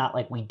fires, it's not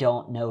like we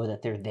don't know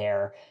that they're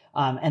there.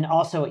 And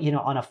also,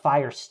 on a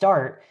fire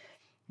start,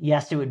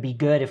 yes, it would be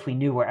good if we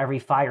knew where every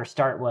fire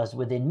start was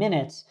within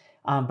minutes,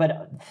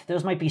 but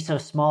those might be so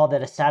small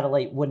that a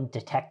satellite wouldn't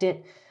detect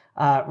it.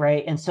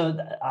 Right. And so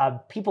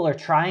people are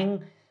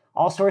trying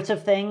all sorts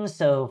of things.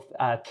 So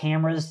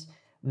cameras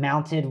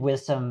mounted with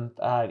some,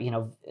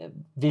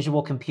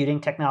 visual computing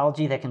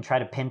technology that can try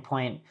to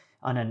pinpoint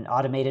on an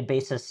automated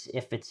basis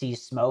if it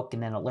sees smoke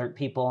and then alert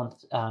people.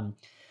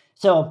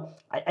 So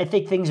I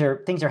think things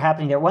are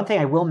happening there. One thing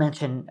I will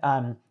mention,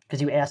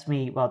 because you asked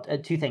me,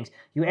 two things.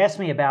 You asked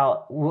me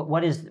about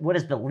what is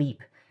the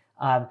leap.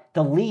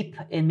 The leap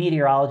in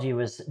meteorology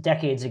was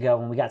decades ago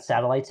when we got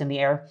satellites in the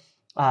air.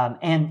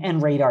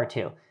 And radar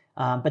too.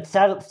 But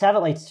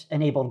satellites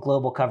enabled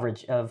global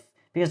coverage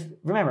because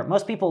remember,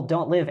 most people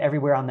don't live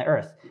everywhere on the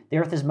Earth. The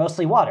Earth is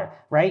mostly water,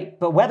 right?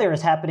 But weather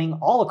is happening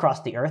all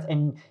across the Earth.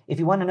 And if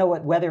you want to know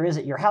what weather is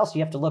at your house,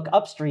 you have to look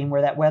upstream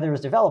where that weather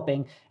is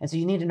developing. And so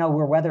you need to know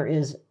where weather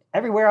is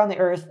everywhere on the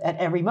Earth at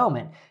every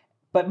moment.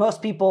 But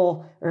most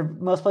people, or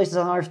most places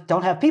on Earth,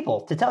 don't have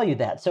people to tell you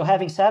that. So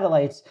having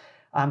satellites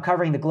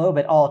covering the globe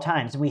at all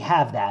times, we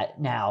have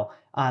that now.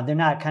 They're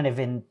not kind of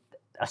in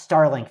a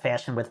Starlink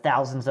fashion with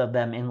thousands of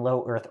them in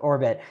low Earth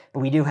orbit, but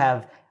we do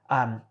have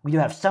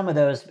some of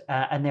those,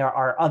 and there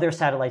are other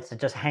satellites that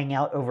just hang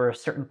out over a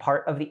certain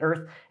part of the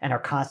Earth and are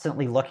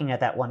constantly looking at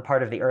that one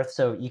part of the Earth,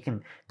 so you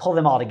can pull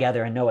them all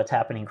together and know what's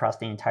happening across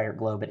the entire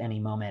globe at any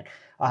moment.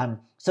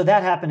 So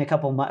that happened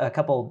a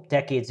couple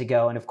decades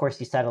ago, and of course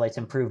these satellites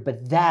improved,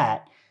 but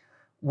that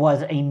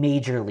was a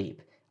major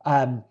leap.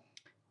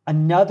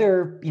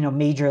 Another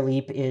major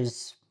leap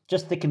is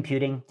just the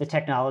computing, the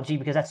technology,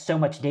 because that's so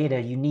much data.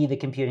 You need the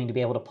computing to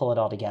be able to pull it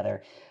all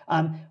together.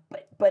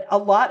 But a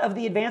lot of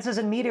the advances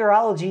in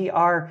meteorology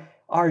are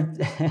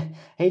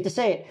hate to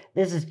say it,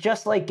 this is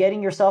just like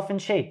getting yourself in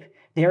shape.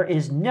 There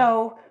is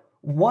no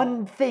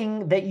one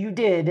thing that you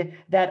did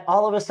that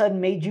all of a sudden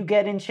made you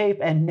get in shape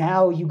and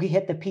now you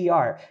hit the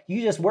PR.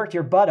 You just worked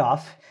your butt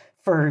off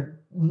for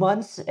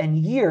months and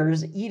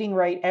years, eating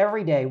right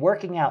every day,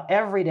 working out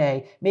every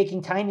day,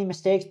 making tiny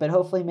mistakes, but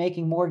hopefully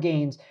making more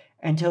gains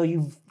until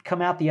you've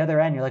come out the other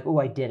end. You're like, oh,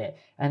 I did it.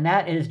 And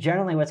that is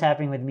generally what's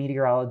happening with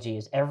meteorology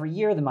is every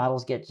year the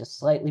models get just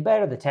slightly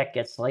better, the tech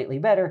gets slightly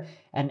better,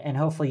 and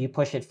hopefully you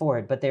push it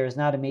forward. But there is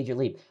not a major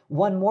leap.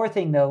 One more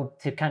thing, though,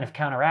 to kind of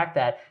counteract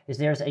that is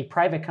there's a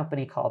private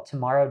company called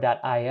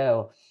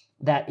Tomorrow.io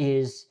that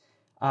is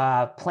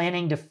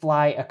planning to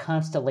fly a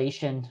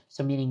constellation,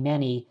 so meaning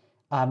many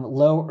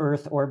low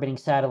Earth orbiting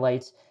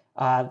satellites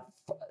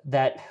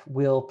that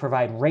will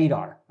provide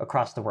radar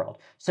across the world.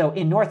 So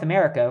in North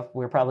America,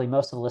 where probably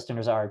most of the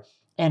listeners are,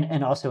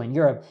 and also in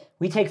Europe,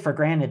 we take for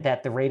granted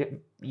that the radar,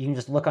 you can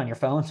just look on your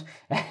phone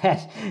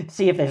and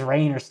see if there's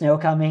rain or snow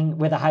coming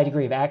with a high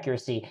degree of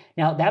accuracy.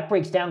 Now, that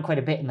breaks down quite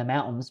a bit in the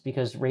mountains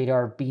because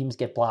radar beams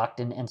get blocked.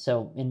 And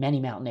so in many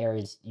mountain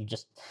areas, you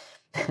just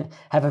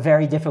have a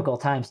very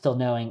difficult time still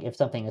knowing if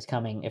something is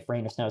coming, if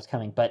rain or snow is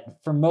coming. But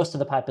for most of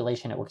the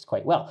population, it works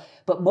quite well.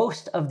 But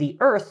most of the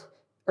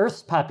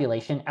Earth's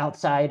population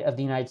outside of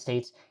the United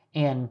States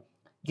and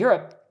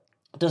Europe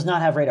does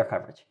not have radar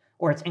coverage,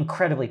 or it's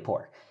incredibly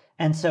poor.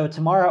 And so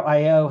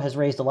Tomorrow.io has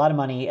raised a lot of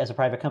money as a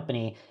private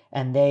company,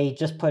 and they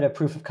just put a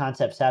proof of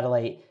concept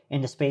satellite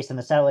into space, and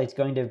the satellite's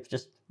going to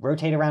just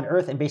rotate around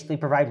Earth and basically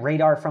provide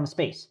radar from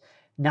space.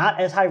 Not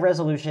as high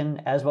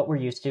resolution as what we're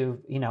used to,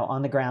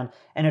 on the ground.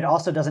 And it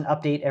also doesn't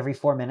update every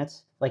 4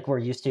 minutes like we're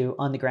used to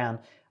on the ground.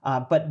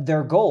 But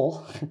their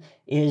goal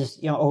is,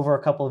 over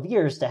a couple of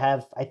years to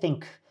have, I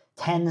think,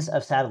 tens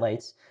of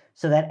satellites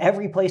so that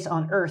every place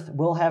on Earth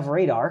will have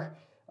radar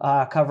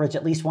coverage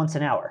at least once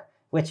an hour,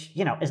 which,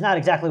 is not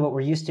exactly what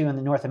we're used to in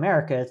the North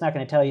America. It's not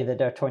going to tell you that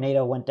a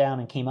tornado went down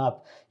and came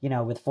up,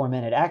 with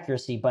 4-minute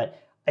accuracy, but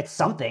it's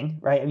something,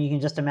 right? I mean, you can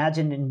just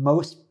imagine, and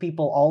most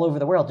people all over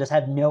the world just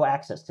have no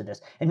access to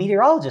this. And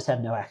meteorologists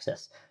have no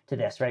access to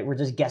this, right? We're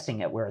just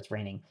guessing at where it's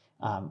raining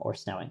or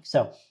snowing.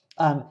 So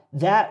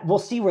that we'll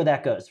see where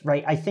that goes,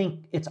 right? I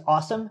think it's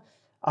awesome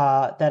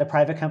that a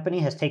private company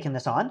has taken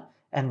this on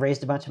and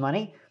raised a bunch of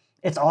money.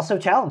 It's also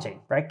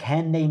challenging, right?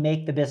 Can they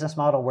make the business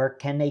model work?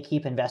 Can they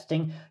keep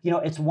investing?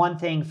 It's one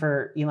thing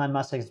for Elon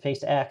Musk and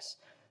SpaceX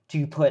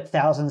to put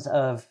thousands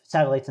of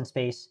satellites in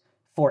space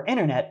for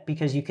internet,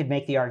 because you could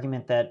make the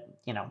argument that,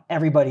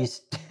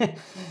 everybody's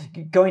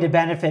going to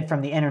benefit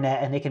from the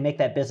internet and they can make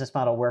that business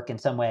model work in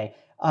some way.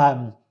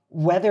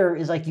 Weather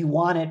is like you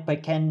want it,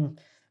 but can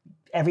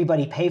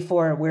everybody pay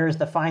for it? Where is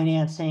the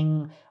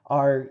financing?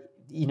 Are,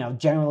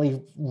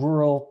 generally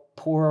rural,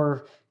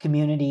 poor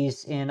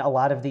communities in a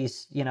lot of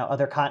these,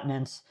 other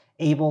continents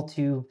able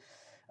to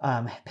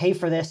pay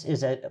for this?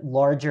 Is it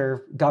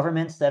larger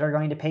governments that are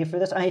going to pay for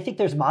this? And I think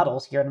there's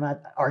models here. I'm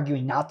not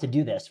arguing not to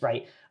do this,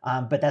 right?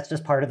 But that's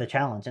just part of the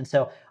challenge. And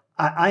so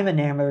I'm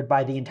enamored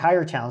by the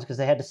entire challenge because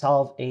they had to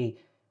solve a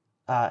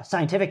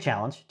scientific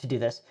challenge to do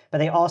this, but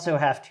they also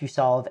have to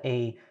solve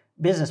a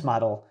business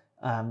model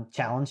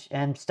challenge.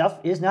 And stuff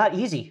is not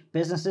easy.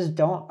 Businesses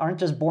aren't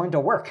just born to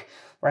work,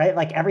 right?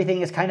 Like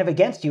everything is kind of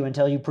against you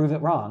until you prove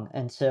it wrong.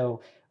 And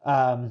so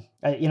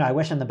I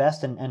wish them the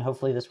best, and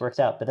hopefully this works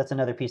out. But that's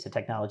another piece of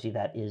technology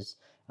that is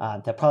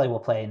that probably will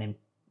play an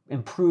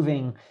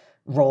improving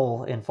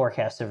role in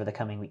forecasts over the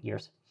coming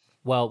years.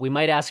 Well, we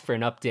might ask for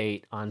an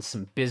update on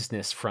some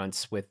business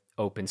fronts with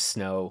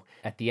OpenSnow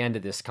at the end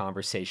of this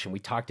conversation. We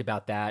talked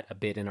about that a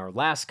bit in our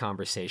last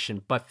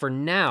conversation, but for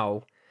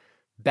now,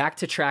 back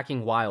to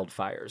tracking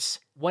wildfires.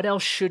 What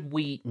else should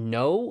we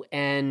know?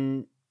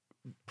 And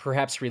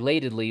perhaps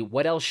relatedly,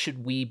 what else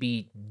should we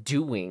be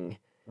doing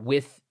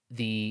with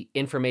the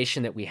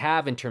information that we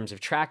have in terms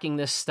of tracking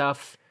this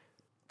stuff?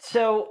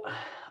 So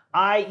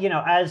I,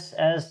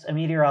 as a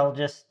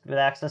meteorologist with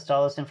access to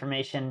all this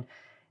information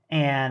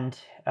and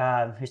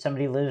who's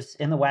somebody who lives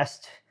in the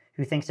West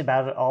who thinks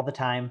about it all the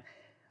time,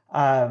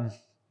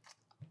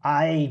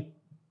 I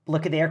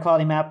look at the air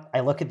quality map,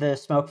 I look at the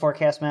smoke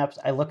forecast maps,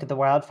 I look at the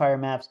wildfire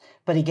maps.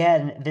 But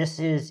again, this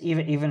is,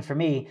 even for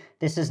me,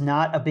 this is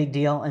not a big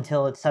deal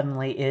until it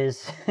suddenly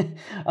is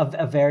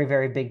a very,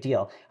 very big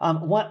deal.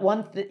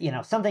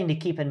 Something to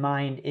keep in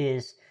mind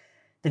is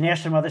the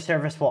National Weather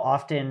Service will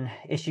often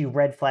issue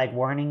red flag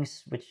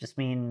warnings, which just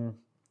mean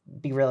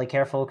be really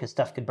careful because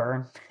stuff could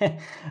burn.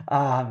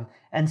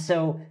 And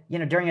so,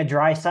 during a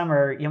dry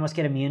summer, you almost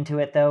get immune to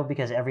it though,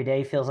 because every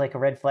day feels like a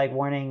red flag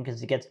warning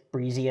because it gets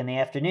breezy in the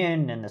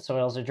afternoon and the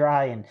soils are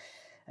dry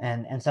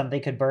and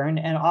something could burn.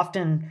 And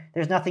often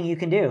there's nothing you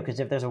can do because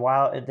if there's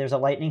a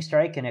lightning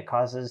strike and it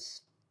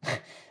causes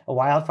a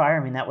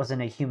wildfire, I mean, that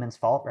wasn't a human's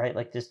fault, right?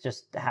 Like this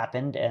just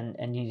happened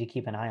and you need to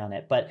keep an eye on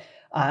it. But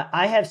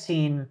I have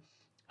seen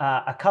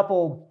a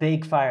couple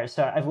big fires.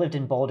 So I've lived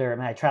in Boulder. I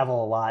mean, I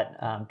travel a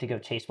lot to go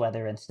chase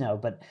weather and snow,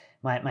 but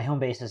my home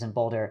base is in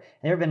Boulder.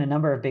 There have been a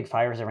number of big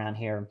fires around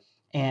here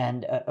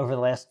and over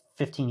the last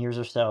 15 years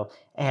or so.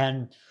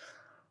 And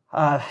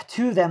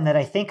two of them that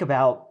I think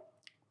about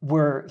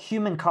were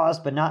human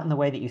caused, but not in the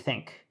way that you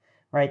think.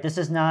 right? This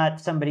is not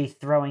somebody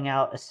throwing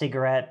out a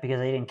cigarette because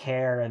they didn't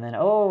care and then,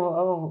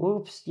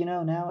 oops,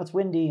 now it's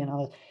windy and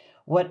all that.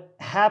 What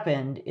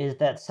happened is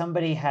that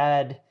somebody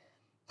had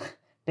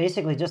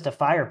basically just a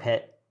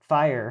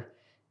fire,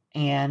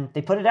 and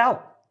they put it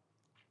out.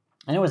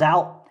 And it was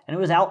out. And it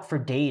was out for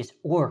days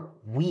or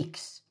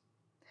weeks.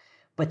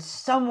 But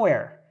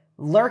somewhere,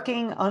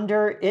 lurking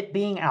under it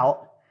being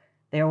out,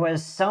 there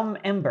was some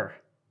ember.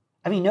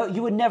 I mean, no,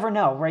 you would never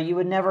know, right? You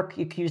would never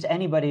accuse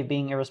anybody of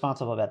being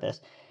irresponsible about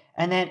this.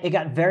 And then it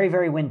got very,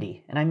 very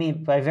windy. And I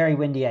mean, by very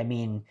windy, I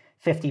mean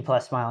 50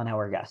 plus mile an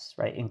hour gusts,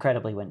 right?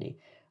 Incredibly windy.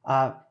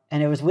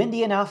 And it was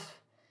windy enough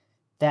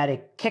that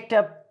it kicked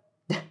up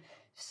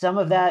some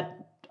of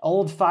that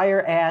old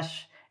fire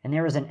ash, and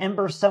there was an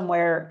ember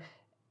somewhere,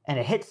 and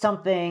it hit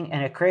something,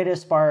 and it created a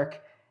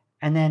spark,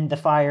 and then the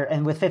fire,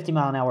 and with 50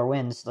 mile an hour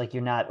winds, like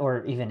you're not,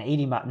 or even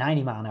 90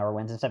 mile an hour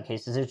winds in some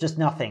cases, there's just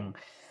nothing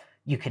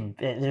you can,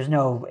 there's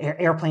no,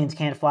 airplanes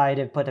can't fly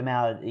to put them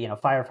out,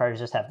 firefighters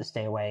just have to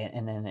stay away,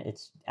 and then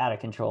it's out of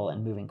control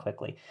and moving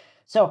quickly.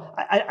 So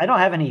I don't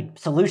have any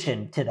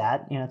solution to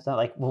that. It's not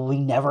like, will we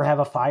never have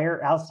a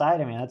fire outside?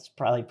 I mean, that's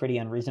probably a pretty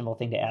unreasonable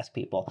thing to ask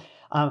people.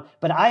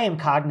 But I am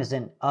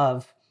cognizant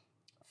of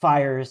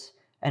fires,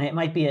 and it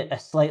might be a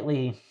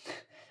slightly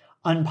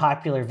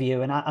unpopular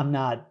view. And I'm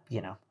not,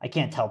 I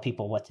can't tell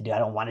people what to do. I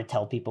don't want to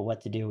tell people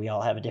what to do. We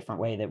all have a different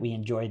way that we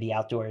enjoy the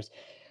outdoors.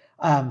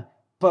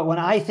 But when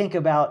I think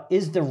about,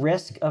 is the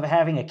risk of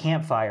having a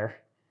campfire,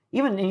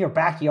 even in your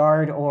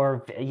backyard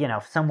or,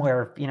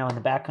 somewhere, in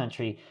the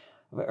backcountry,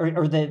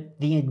 or the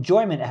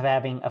enjoyment of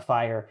having a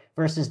fire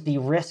versus the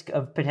risk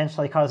of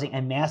potentially causing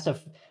a massive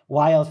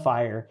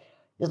wildfire,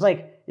 is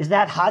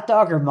that hot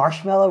dog or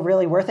marshmallow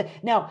really worth it?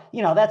 Now,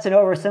 that's an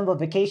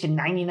oversimplification.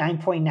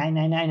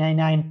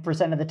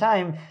 99.99999% of the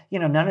time,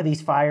 none of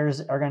these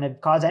fires are going to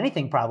cause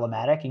anything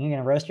problematic, and you're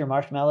going to roast your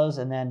marshmallows,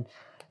 and then,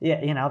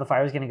 the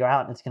fire's going to go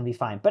out and it's going to be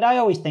fine. But I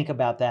always think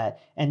about that.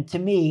 And to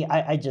me,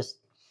 I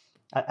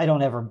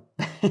don't ever,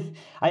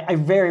 I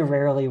very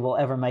rarely will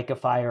ever make a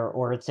fire,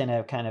 or it's in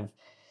a kind of,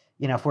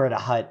 if we're at a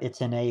hut, it's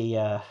in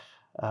a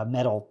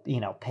metal,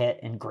 pit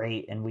and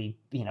grate, and we,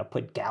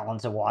 put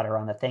gallons of water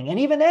on the thing. And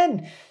even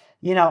then,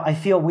 I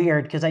feel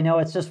weird because I know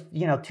it's just,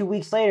 2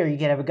 weeks later, you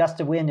could have a gust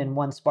of wind and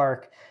one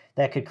spark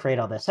that could create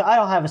all this. So I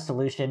don't have a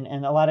solution.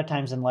 And a lot of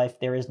times in life,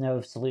 there is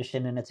no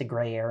solution, and it's a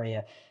gray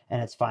area,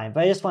 and it's fine.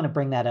 But I just want to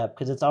bring that up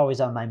because it's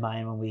always on my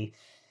mind when we,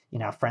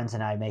 friends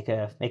and I make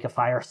a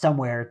fire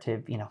somewhere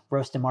to,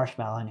 roast a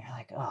marshmallow, and you're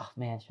like, oh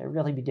man, should I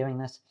really be doing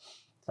this?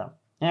 So,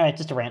 all right,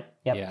 just a rant.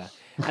 Yep. Yeah.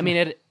 I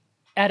mean,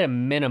 at a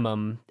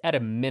minimum,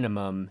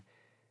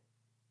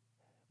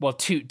 well,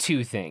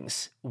 two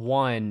things.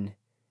 One,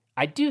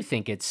 I do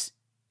think it's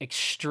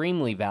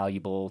extremely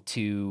valuable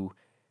to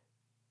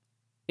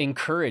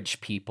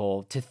encourage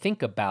people to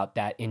think about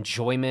that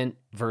enjoyment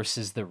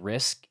versus the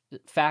risk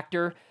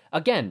factor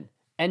again,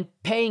 and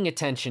paying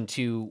attention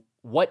to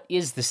what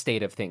is the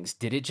state of things.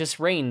 Did it just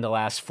rain the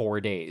last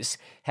 4 days?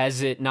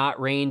 Has it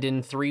not rained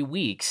in 3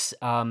 weeks?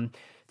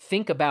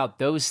 Think about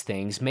those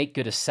things, make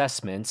good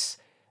assessments.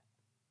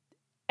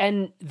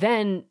 And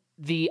then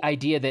the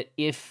idea that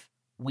if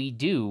we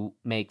do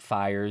make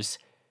fires,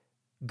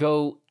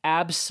 go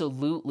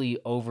absolutely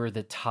over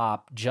the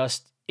top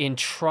just in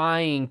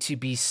trying to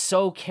be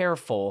so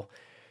careful.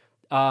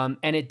 And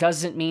it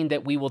doesn't mean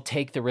that we will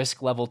take the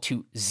risk level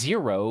to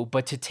 0,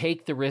 but to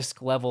take the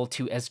risk level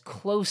to as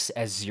close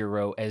as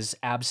 0 as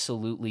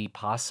absolutely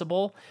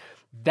possible.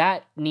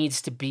 That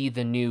needs to be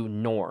the new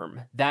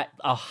norm. That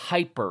a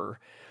hyper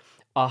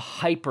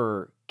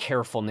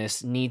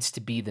carefulness needs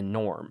to be the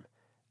norm.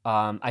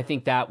 I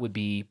think that would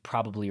be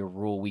probably a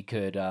rule we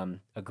could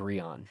agree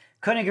on.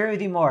 Couldn't agree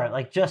with you more.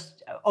 Like,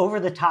 just over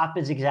the top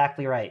is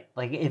exactly right.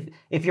 Like,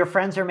 if your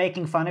friends are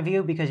making fun of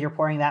you because you're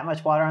pouring that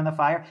much water on the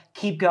fire,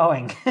 keep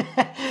going.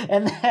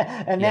 and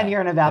then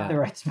you're in about the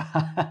right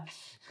spot.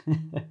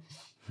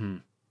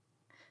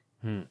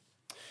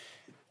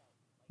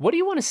 What do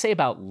you want to say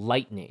about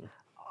lightning?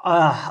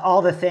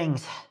 All the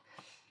things.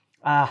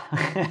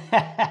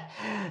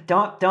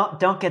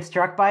 Don't get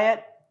struck by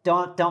it.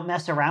 Don't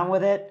mess around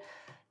with it.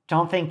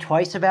 Don't think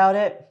twice about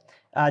it.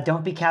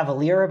 Don't be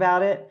cavalier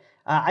about it.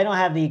 I don't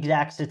have the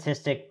exact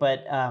statistic,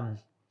 but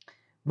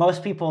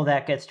most people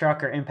that get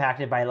struck or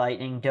impacted by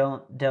lightning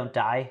don't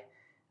die.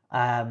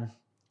 And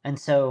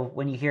so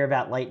when you hear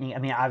about lightning, I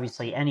mean,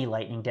 obviously any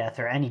lightning death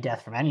or any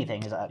death from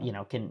anything is,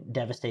 can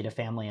devastate a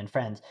family and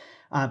friends.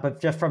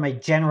 But just from a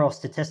general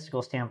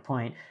statistical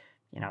standpoint,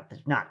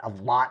 there's not a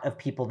lot of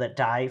people that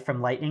die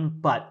from lightning,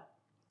 but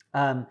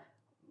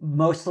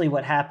mostly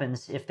what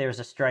happens if there's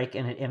a strike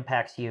and it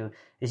impacts you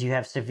is you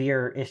have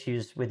severe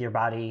issues with your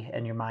body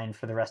and your mind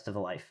for the rest of the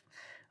life.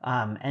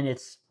 And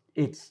it's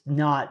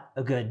not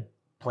a good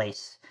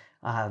place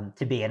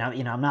to be. And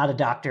I'm not a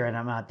doctor and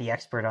I'm not the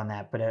expert on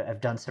that, but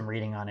I've done some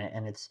reading on it.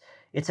 And it's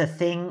a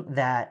thing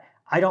that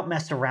I don't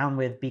mess around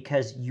with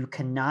because you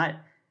cannot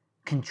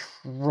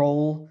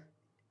control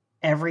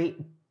every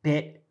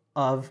bit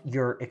of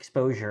your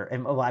exposure.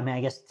 And well, I mean,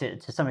 I guess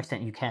to some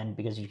extent you can,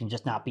 because you can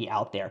just not be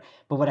out there.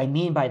 But what I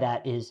mean by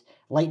that is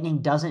lightning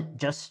doesn't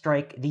just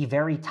strike the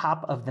very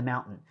top of the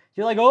mountain.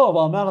 You're like, oh,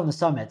 well, I'm not on the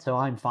summit, so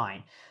I'm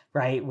fine,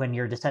 right? When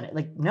you're descending,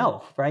 like,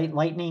 no, right?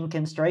 Lightning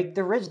can strike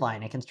the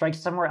ridgeline. It can strike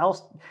somewhere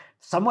else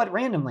somewhat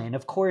randomly. And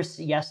of course,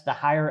 yes, the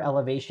higher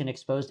elevation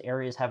exposed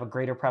areas have a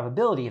greater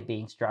probability of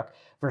being struck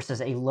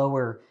versus a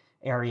lower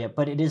area,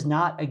 but it is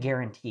not a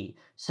guarantee.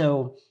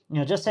 So,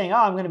 just saying, oh,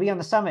 I'm going to be on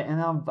the summit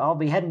and I'll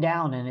be heading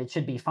down and it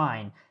should be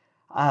fine,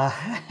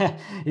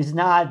 is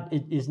not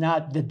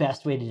the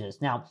best way to do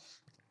this. Now,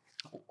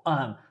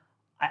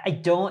 I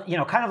don't,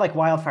 kind of like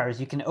wildfires,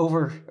 you can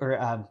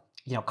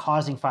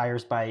causing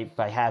fires by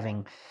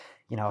having,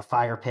 a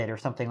fire pit or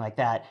something like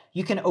that.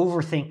 You can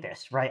overthink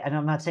this, right? And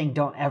I'm not saying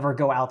don't ever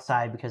go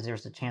outside because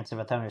there's a chance of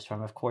a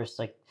thunderstorm. Of course,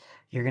 like,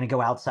 you're going to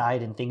go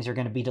outside and things are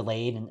going to be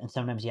delayed. And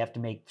sometimes you have to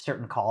make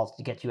certain calls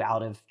to get you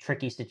out of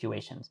tricky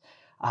situations.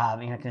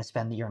 You're not going to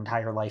spend your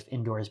entire life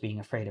indoors being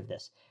afraid of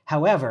this.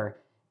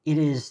 However, it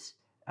is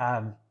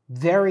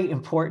very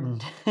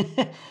important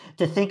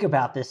to think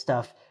about this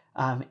stuff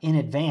in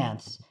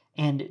advance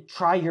and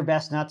try your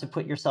best not to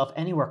put yourself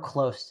anywhere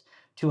close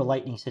to a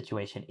lightning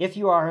situation. If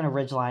you are in a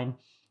ridgeline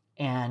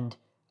and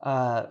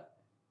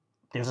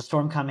there's a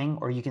storm coming,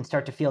 or you can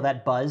start to feel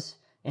that buzz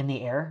in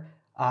the air,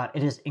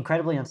 it is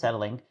incredibly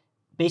unsettling.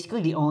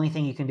 Basically, the only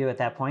thing you can do at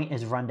that point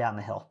is run down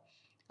the hill.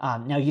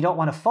 Now, you don't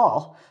want to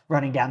fall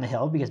running down the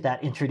hill because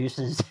that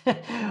introduces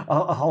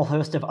a whole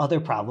host of other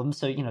problems.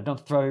 So,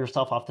 don't throw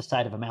yourself off the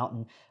side of a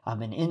mountain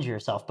and injure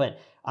yourself. But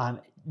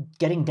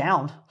getting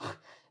down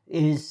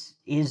is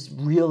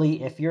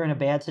really, if you're in a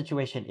bad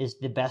situation, is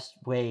the best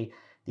way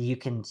that you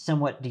can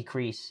somewhat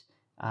decrease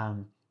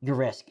your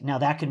risk. Now,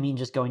 that could mean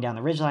just going down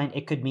the ridgeline.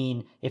 It could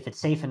mean, if it's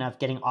safe enough,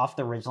 getting off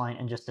the ridgeline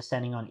and just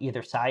descending on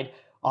either side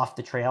off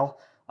the trail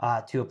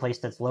to a place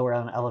that's lower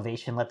on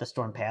elevation, let the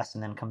storm pass,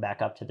 and then come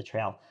back up to the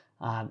trail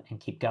and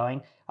keep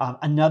going.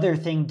 Another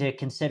thing to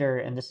consider,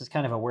 and this is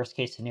kind of a worst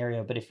case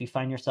scenario, but if you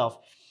find yourself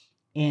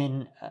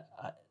in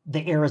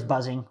the air is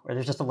buzzing, or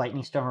there's just a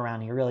lightning storm around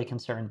and you're really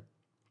concerned,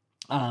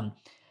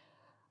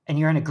 and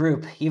you're in a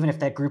group, even if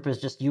that group is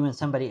just you and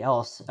somebody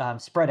else,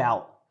 spread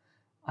out.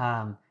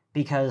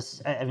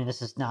 Because, I mean,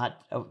 this is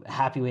not a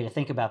happy way to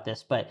think about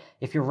this, but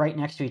if you're right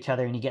next to each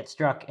other and you get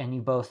struck and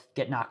you both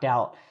get knocked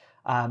out,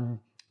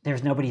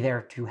 there's nobody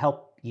there to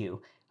help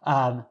you.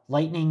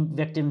 Lightning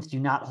victims do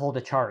not hold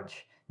a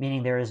charge,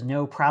 meaning there is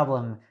no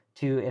problem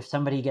to, if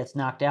somebody gets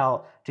knocked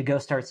out, to go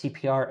start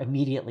CPR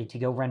immediately, to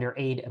go render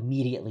aid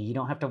immediately. You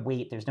don't have to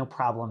wait. There's no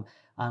problem.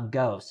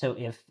 Go. So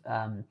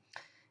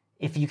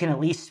if you can at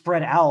least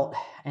spread out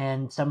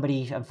and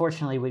somebody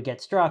unfortunately would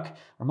get struck,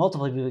 or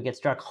multiple people would get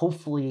struck,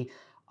 hopefully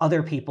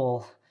other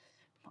people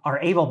are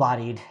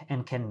able-bodied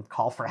and can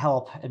call for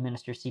help,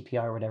 administer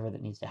CPR, whatever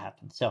that needs to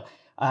happen. So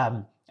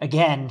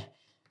again,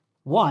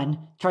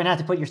 one, try not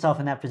to put yourself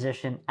in that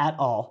position at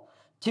all.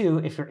 Two,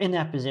 if you're in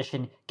that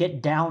position,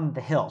 get down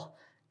the hill,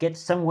 get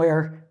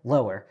somewhere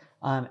lower.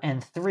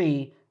 And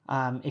three,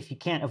 if you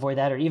can't avoid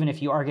that, or even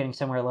if you are getting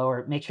somewhere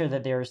lower, make sure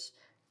that there's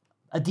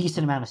a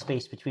decent amount of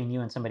space between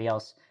you and somebody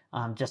else,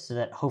 just so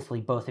that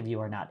hopefully both of you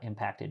are not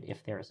impacted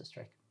if there is a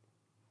strike.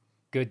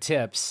 Good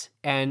tips.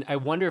 And I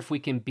wonder if we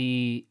can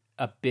be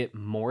a bit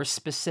more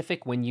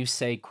specific when you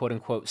say, quote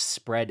unquote,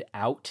 spread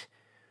out.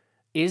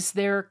 Is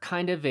there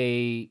kind of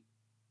a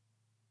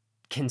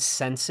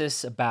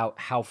consensus about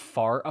how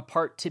far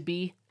apart to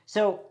be?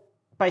 So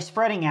by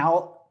spreading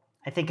out,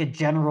 I think a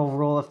general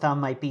rule of thumb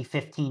might be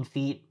 15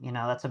 feet.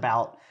 That's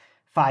about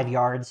 5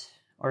 yards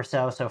or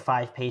so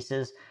 5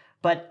 paces.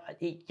 But,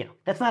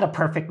 that's not a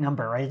perfect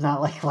number, right? It's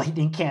not like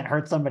lightning can't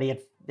hurt somebody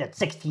at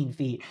 16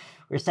 feet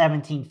or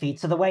 17 feet.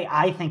 So the way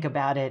I think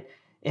about it,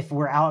 if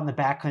we're out in the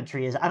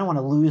backcountry, is I don't want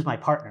to lose my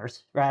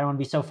partners, right? I don't want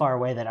to be so far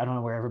away that I don't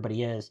know where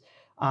everybody is.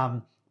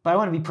 But I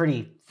want to be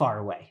pretty far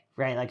away,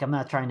 right? Like, I'm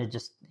not trying to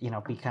just,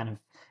 be kind of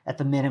at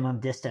the minimum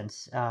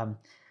distance.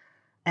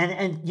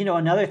 And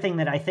another thing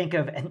that I think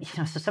of, and,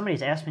 so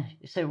somebody's asked me,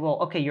 you say, well,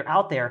 okay, you're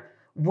out there.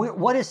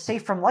 What is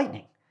safe from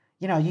lightning?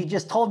 You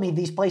just told me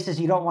these places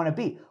you don't want to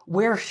be.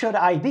 Where should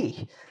I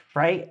be,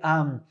 right?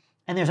 And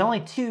there's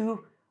only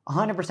two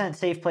 100%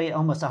 safe place,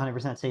 almost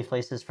 100% safe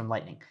places from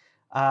lightning.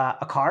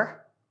 A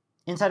car,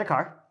 inside a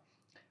car,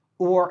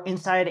 or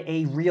inside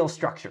a real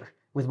structure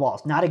with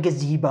walls. Not a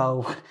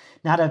gazebo,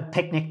 not a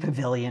picnic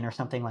pavilion or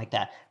something like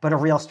that, but a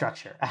real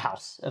structure, a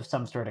house of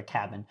some sort of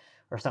cabin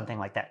or something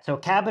like that. So a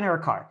cabin or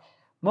a car.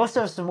 Most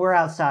of us, when we're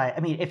outside, I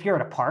mean, if you're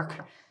at a park,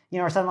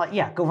 or something like,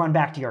 yeah, go run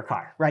back to your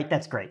car, right?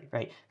 That's great,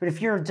 right? But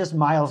if you're just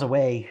miles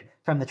away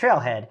from the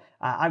trailhead,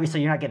 obviously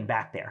you're not getting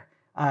back there.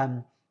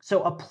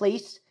 So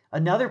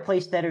another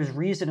place that is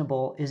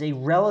reasonable is a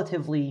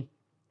relatively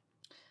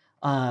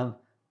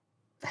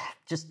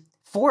just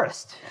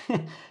forest.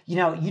 You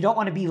don't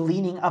want to be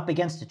leaning up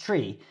against a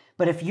tree,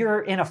 but if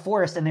you're in a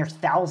forest and there's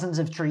thousands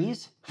of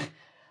trees,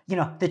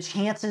 the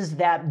chances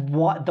that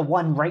the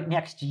one right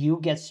next to you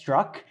gets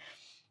struck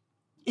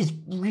is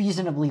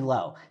reasonably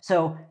low.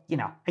 So,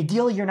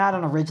 ideally you're not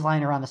on a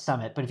ridgeline or on the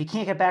summit, but if you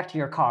can't get back to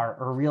your car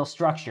or a real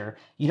structure,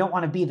 you don't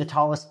want to be the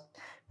tallest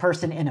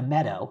person in a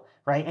meadow,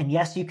 right? And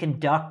yes, you can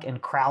duck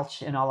and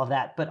crouch and all of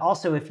that, but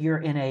also if you're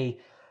in a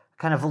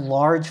kind of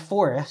large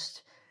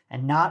forest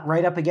and not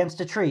right up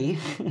against a tree,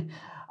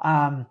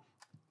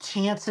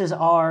 chances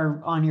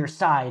are on your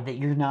side that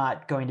you're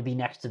not going to be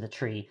next to the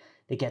tree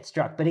that gets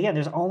struck. But again,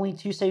 there's only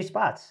two safe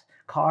spots,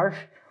 car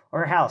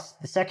or house.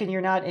 The second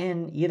you're not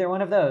in either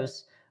one of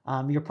those,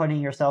 you're putting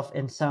yourself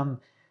in some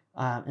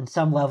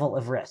level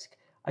of risk.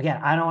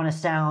 Again, I don't want to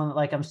sound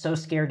like I'm so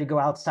scared to go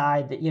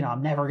outside that,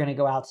 I'm never going to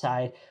go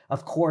outside.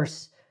 Of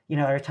course,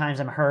 there are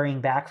times I'm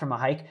hurrying back from a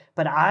hike,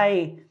 but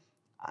I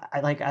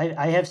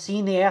have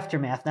seen the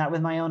aftermath, not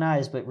with my own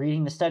eyes, but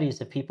reading the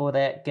studies of people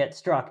that get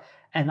struck.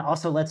 And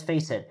also, let's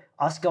face it,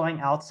 us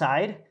going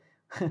outside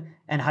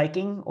and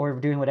hiking or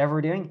doing whatever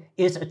we're doing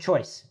is a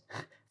choice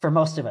for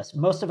most of us.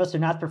 Most of us are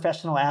not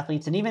professional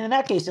athletes. And even in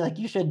that case,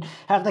 you should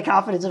have the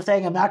confidence of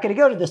saying, I'm not going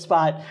to go to this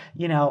spot,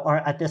 or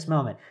at this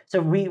moment. So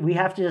we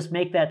have to just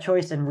make that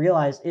choice and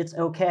realize it's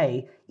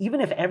okay.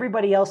 Even if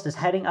everybody else is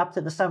heading up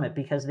to the summit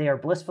because they are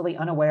blissfully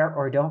unaware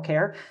or don't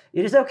care,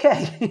 it is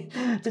okay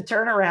to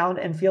turn around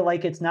and feel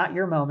like it's not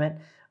your moment,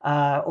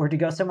 or to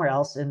go somewhere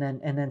else and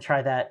then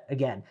try that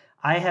again.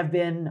 I have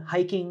been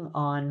hiking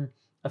on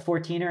a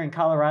 14er in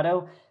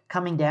Colorado,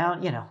 coming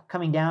down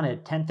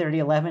at 10:30,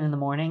 11 in the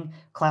morning.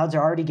 Clouds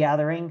are already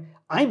gathering.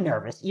 I'm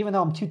nervous, even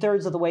though I'm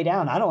 2/3 of the way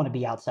down. I don't want to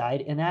be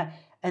outside in that.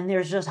 And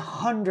there's just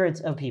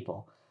hundreds of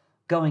people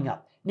going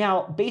up.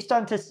 Now, based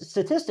on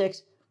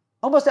statistics,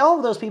 almost all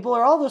of those people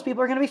are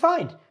going to be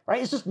fine,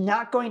 right? It's just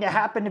not going to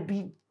happen to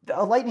be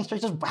a lightning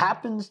strike. Just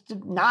happens to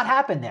not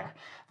happen there,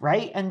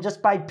 right? And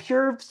just by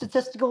pure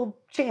statistical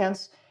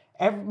chance,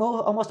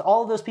 almost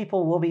all of those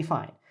people will be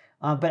fine.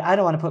 But I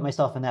don't want to put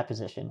myself in that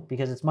position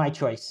because it's my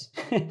choice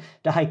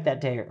to hike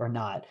that day or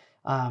not.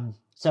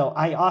 So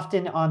I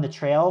often on the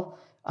trail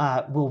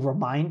will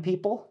remind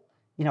people,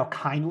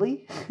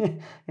 kindly,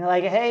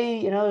 like,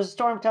 hey, there's a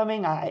storm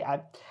coming.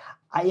 I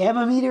am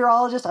a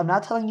meteorologist. I'm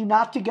not telling you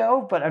not to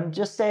go, but I'm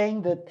just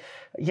saying that,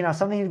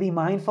 something to be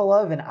mindful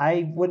of. And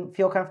I wouldn't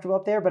feel comfortable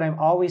up there, but I'm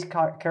always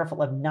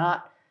careful of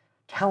not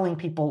telling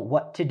people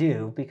what to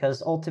do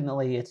because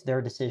ultimately it's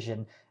their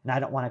decision. And I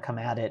don't want to come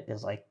at it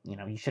as like,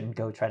 you shouldn't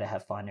go try to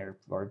have fun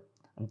or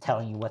I'm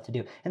telling you what to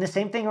do. And the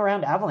same thing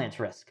around avalanche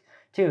risk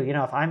too.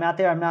 If I'm out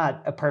there, I'm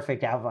not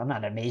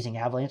an amazing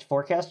avalanche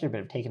forecaster, but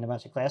I've taken a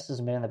bunch of classes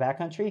and been in the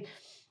backcountry,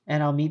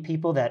 and I'll meet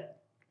people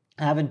that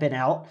haven't been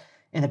out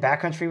in the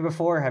backcountry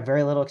before, have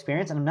very little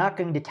experience, and I'm not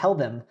going to tell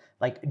them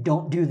like,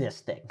 don't do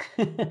this thing,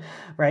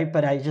 right?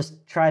 But I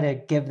just try to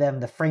give them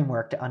the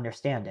framework to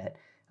understand it.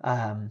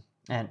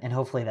 And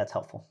hopefully that's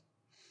helpful.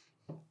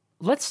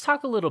 Let's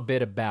talk a little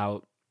bit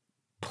about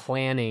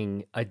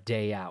planning a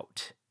day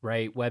out,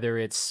 right? Whether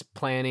it's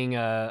planning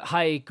a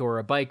hike or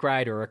a bike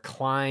ride or a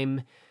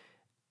climb,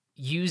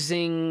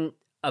 using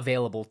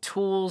available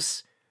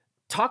tools.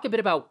 Talk a bit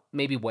about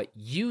maybe what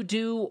you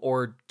do,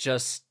 or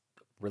just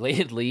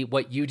relatedly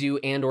what you do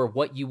and or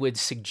what you would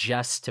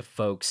suggest to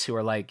folks who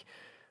are like,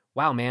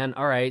 wow, man,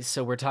 all right,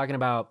 so we're talking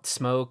about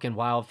smoke and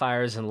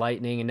wildfires and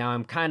lightning, and now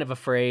I'm kind of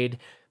afraid,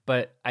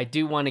 but I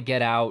do want to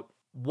get out.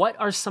 What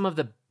are some of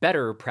the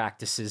better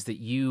practices that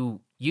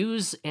you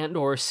use and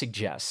or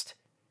suggest?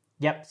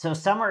 Yep. So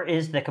summer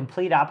is the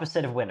complete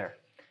opposite of winter,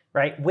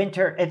 right?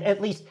 Winter,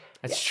 at least.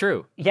 That's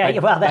true. Yeah.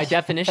 Well, that's by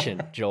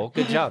definition, Joel.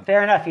 Good job.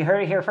 Fair enough. You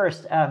heard it here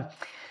first.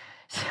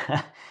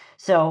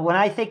 So when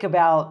I think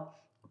about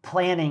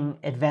planning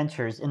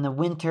adventures in the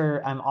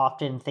winter, I'm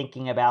often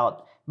thinking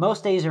about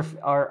most days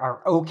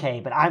are okay,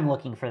 but I'm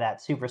looking for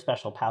that super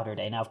special powder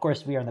day. Now, of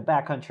course, if we are in the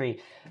backcountry,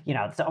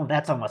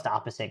 that's almost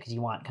opposite because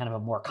you want kind of a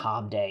more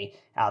calm day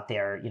out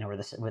there,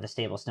 with a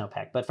stable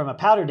snowpack. But from a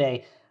powder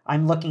day,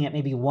 I'm looking at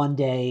maybe one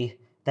day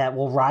that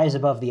will rise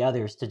above the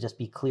others to just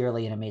be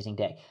clearly an amazing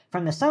day.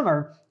 From the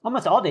summer,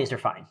 almost all days are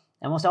fine.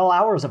 Almost all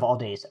hours of all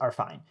days are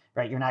fine,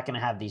 right? You're not going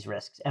to have these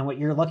risks. And what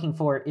you're looking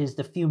for is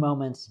the few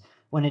moments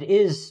when it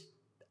is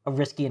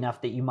risky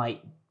enough that you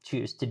might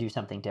choose to do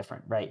something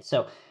different, right?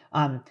 So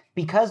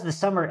because the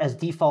summer as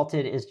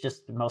defaulted is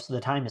just most of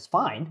the time is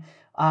fine,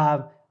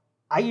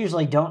 I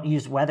usually don't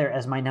use weather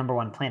as my number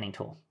one planning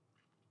tool.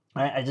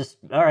 All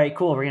right,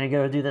 cool, we're going to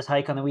go do this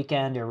hike on the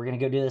weekend, or we're going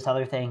to go do this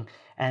other thing,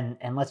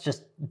 and let's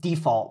just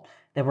default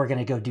that we're going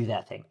to go do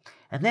that thing.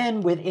 And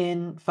then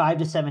within 5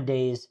 to 7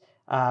 days,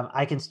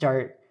 I can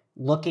start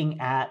looking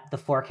at the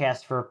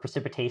forecast for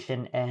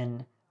precipitation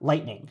and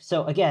lightning.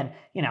 So again,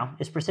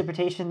 is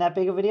precipitation that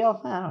big of a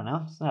deal? I don't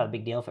know. It's not a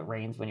big deal if it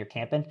rains when you're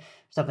camping,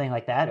 something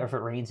like that, or if it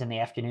rains in the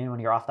afternoon when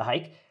you're off the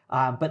hike.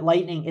 But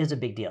lightning is a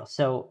big deal.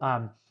 So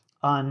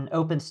on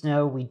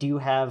OpenSnow, we do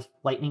have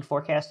lightning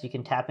forecasts. You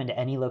can tap into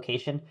any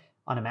location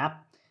on a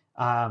map.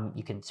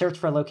 You can search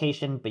for a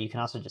location, but you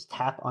can also just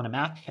tap on a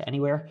map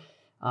anywhere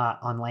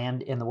on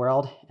land in the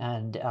world.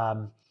 And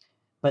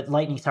But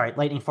lightning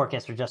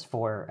forecasts are just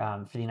for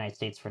the United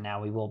States for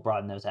now. We will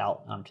broaden those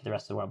out to the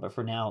rest of the world, but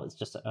for now it's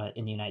just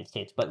in the United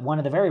States. But one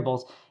of the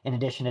variables, in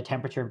addition to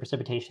temperature and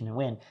precipitation and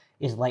wind,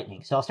 is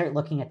lightning. So I'll start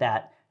looking at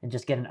that and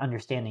just get an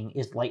understanding: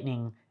 is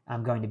lightning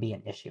going to be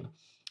an issue?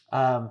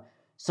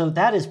 So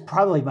that is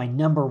probably my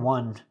number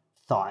one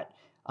thought.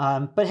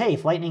 But hey,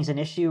 if lightning's an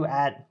issue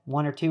at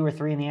 1 or 2 or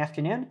 3 in the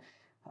afternoon,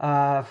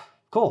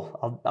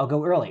 cool. I'll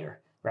go earlier,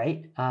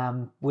 right?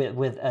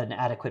 With an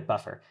adequate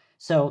buffer.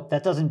 So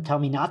that doesn't tell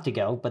me not to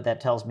go, but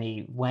that tells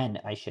me when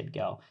I should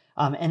go.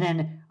 And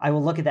then I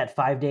will look at that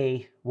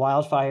 5-day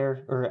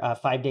wildfire or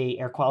 5-day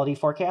air quality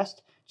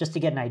forecast just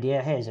to get an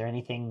idea. Hey, is there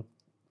anything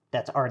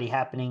that's already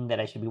happening that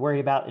I should be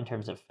worried about in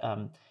terms of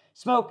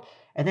smoke?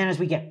 And then as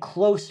we get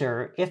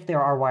closer, if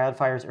there are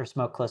wildfires or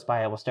smoke close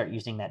by, I will start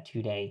using that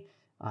 2-day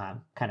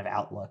kind of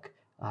outlook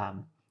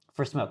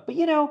for smoke. But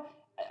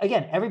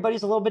again,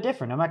 everybody's a little bit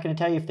different. I'm not going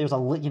to tell you if there's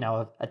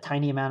a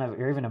tiny amount of,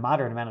 or even a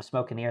moderate amount of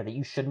smoke in the air that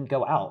you shouldn't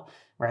go out,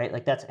 right?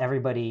 Like that's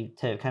everybody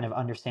to kind of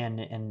understand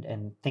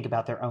and think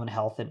about their own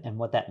health and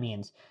what that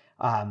means.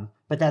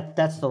 But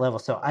that's the level.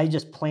 So I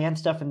just plan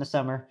stuff in the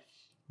summer.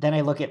 Then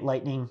I look at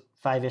lightning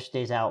 5-ish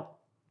days out.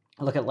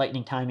 I look at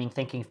lightning timing,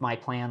 thinking if my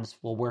plans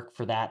will work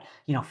for that.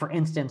 For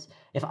instance,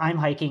 if I'm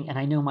hiking and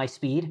I know my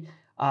speed,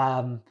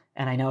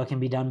 and I know it can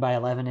be done by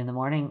 11 in the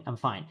morning, I'm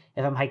fine.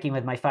 If I'm hiking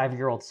with my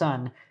 5-year-old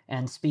son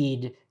and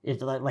speed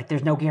is like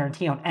there's no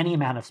guarantee on any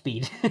amount of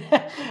speed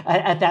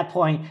at that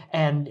point,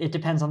 and it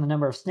depends on the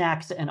number of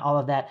snacks and all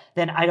of that,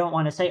 then I don't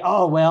want to say,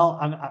 oh, well,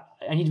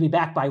 I need to be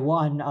back by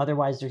 1,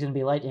 otherwise there's going to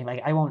be lightning.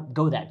 Like I won't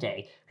go that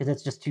day because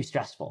it's just too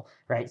stressful,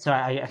 right? So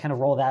I kind of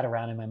roll that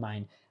around in my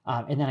mind.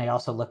 And then I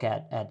also look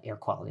at air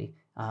quality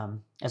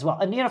as well.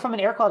 And, from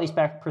an air quality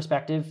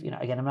perspective,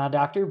 again, I'm not a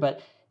doctor,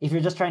 but if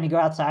you're just trying to go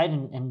outside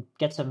and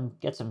get some,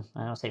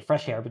 I don't say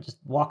fresh air, but just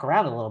walk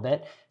around a little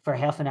bit for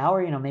half an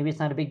hour, maybe it's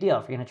not a big deal.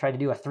 If you're going to try to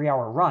do a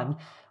 3-hour run,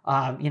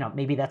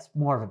 maybe that's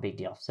more of a big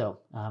deal. So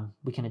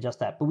we can adjust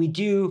that. But we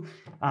do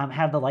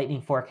have the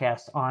lightning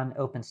forecast on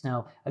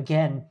OpenSnow.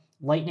 Again,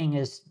 lightning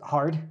is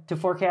hard to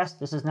forecast.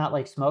 This is not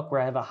like smoke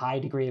where I have a high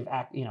degree of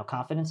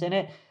confidence in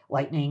it.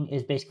 Lightning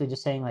is basically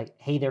just saying like,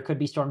 hey, there could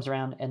be storms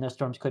around and those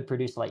storms could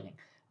produce lightning.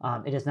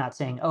 It is not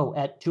saying, oh,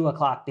 at 2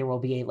 o'clock there will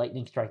be a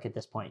lightning strike at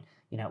this point.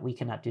 We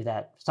cannot do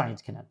that.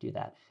 Science cannot do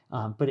that.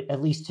 But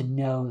at least to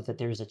know that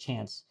there's a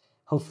chance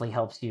hopefully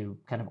helps you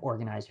kind of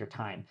organize your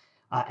time.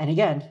 And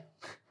again,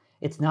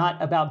 it's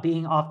not about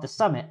being off the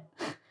summit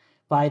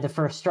by the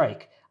first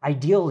strike.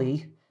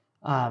 Ideally,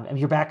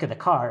 you're back of the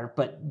car,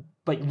 but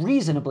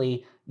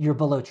reasonably you're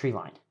below tree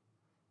line,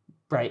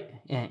 right,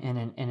 in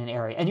an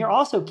area. And you're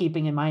also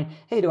keeping in mind,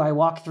 hey, do I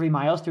walk 3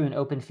 miles through an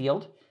open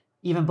field,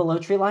 even below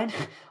tree line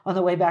on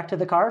the way back to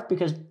the car?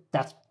 Because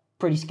that's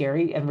pretty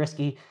scary and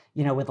risky,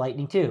 with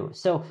lightning too.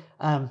 So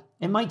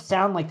it might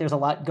sound like there's a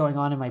lot going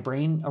on in my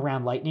brain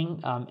around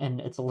lightning, and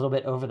it's a little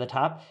bit over the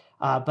top,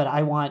 but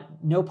I want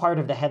no part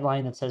of the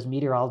headline that says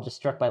meteorologist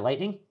struck by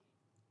lightning.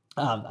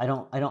 I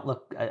don't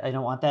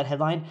want that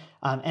headline.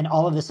 And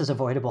all of this is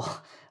avoidable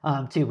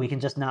too. We can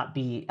just not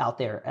be out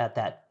there at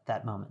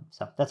that moment.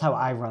 So that's how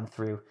I run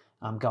through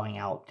going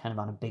out kind of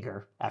on a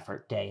bigger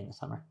effort day in the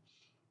summer.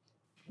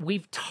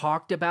 We've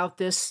talked about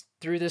this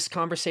through this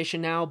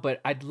conversation now,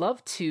 but I'd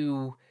love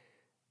to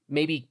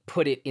maybe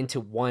put it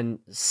into one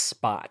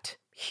spot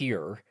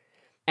here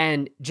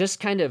and just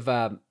kind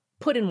of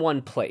put in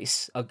one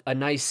place a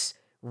nice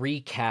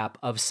recap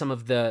of some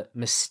of the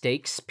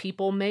mistakes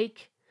people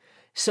make.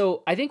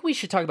 So I think we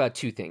should talk about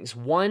 2 things.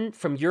 One,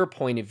 from your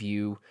point of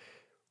view,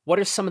 what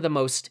are some of the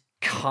most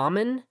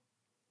common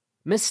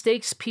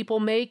mistakes people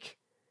make?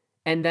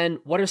 And then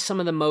what are some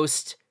of the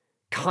most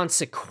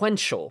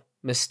consequential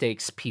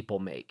mistakes people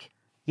make?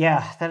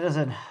 Yeah, that is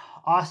an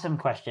awesome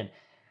question.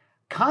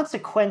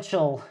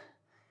 Consequential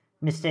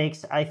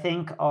mistakes, I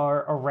think,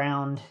 are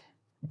around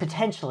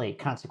potentially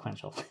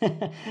consequential,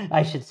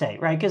 I should say,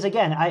 right? Because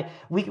again,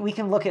 we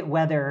can look at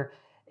weather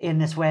in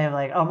this way of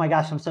like, oh my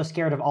gosh, I'm so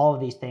scared of all of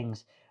these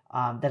things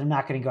that I'm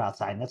not going to go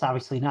outside. And that's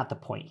obviously not the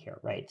point here,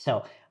 right?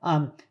 So,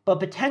 but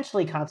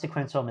potentially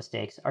consequential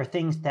mistakes are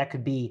things that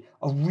could be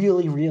a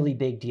really, really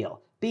big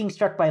deal. Being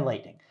struck by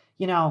lightning.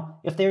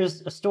 If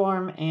there's a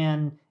storm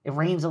and it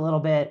rains a little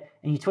bit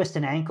and you twist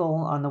an ankle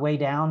on the way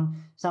down,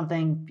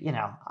 something,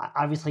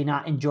 obviously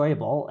not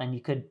enjoyable, and you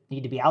could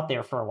need to be out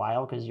there for a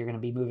while because you're going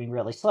to be moving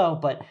really slow.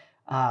 But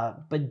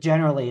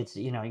generally it's,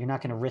 you're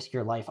not going to risk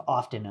your life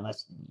often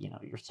unless,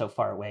 you're so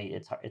far away,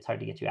 it's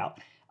hard to get you out.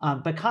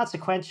 But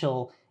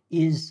consequential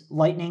is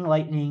lightning,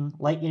 lightning,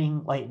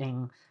 lightning,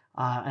 lightning.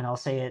 And I'll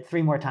say it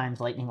 3 more times,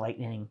 lightning,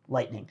 lightning,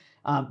 lightning.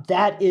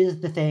 That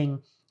is the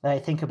thing that I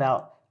think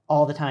about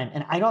all the time.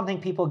 And I don't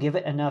think people give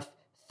it enough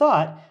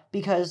thought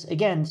because,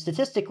 again,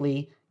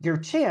 statistically, your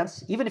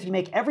chance, even if you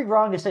make every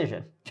wrong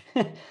decision,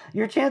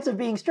 your chance of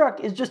being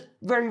struck is just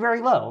very, very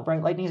low, right?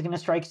 Lightning is going to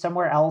strike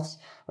somewhere else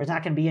or it's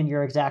not going to be in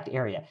your exact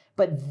area.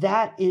 But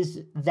that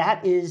is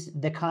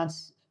the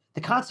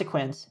The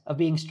consequence of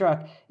being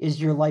struck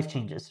is your life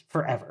changes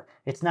forever.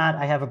 It's not,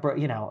 I have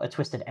a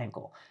twisted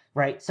ankle,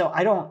 right? So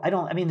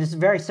I mean, this is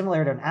very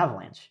similar to an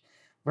avalanche,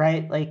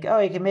 right? Like, oh,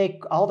 you can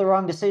make all the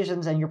wrong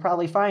decisions and you're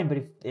probably fine.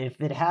 But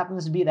if it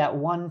happens to be that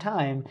one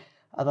time,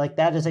 like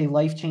that is a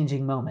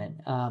life-changing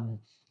moment.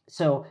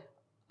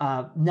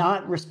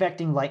 Not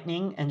respecting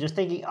lightning and just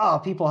thinking, oh,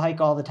 people hike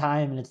all the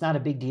time and it's not a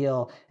big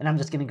deal. And I'm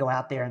just going to go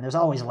out there and there's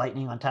always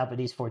lightning on top of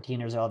these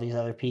 14ers or all these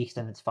other peaks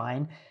and it's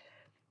fine.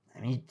 I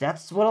mean,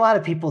 that's what a lot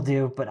of people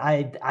do, but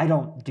I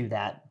don't do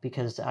that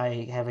because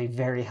I have a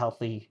very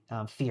healthy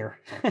fear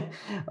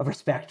of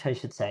respect, I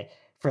should say,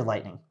 for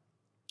lightning.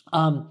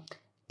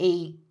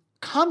 A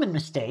common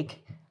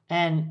mistake,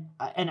 and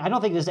I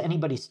don't think this is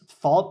anybody's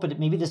fault, but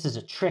maybe this is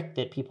a trick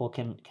that people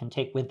can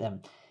take with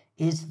them,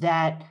 is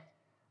that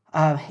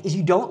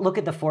you don't look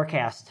at the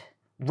forecast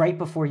right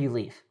before you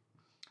leave.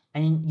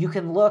 And you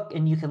can look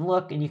and you can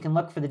look and you can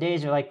look for the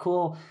days. You're like,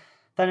 cool,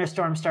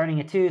 thunderstorm starting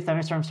at 2,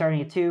 thunderstorm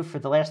starting at 2 for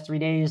the last 3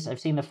 days. I've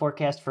seen the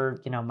forecast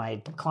for,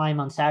 my climb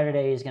on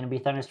Saturday is going to be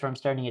thunderstorm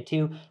starting at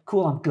 2.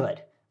 Cool, I'm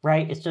good,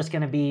 right? It's just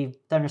going to be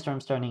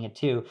thunderstorm starting at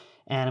 2.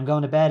 And I'm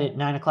going to bed at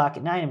 9 o'clock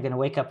at night. I'm going to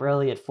wake up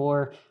early at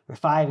 4 or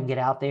 5 and get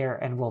out there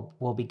and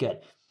we'll be good.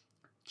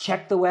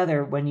 Check the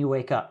weather when you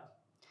wake up.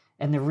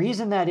 And the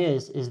reason that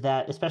is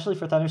that, especially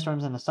for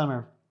thunderstorms in the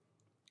summer,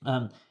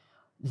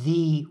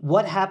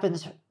 what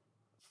happens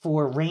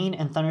for rain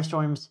and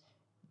thunderstorms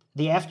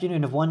the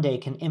afternoon of one day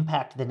can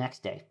impact the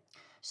next day.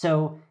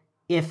 So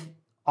if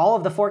all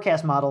of the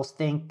forecast models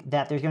think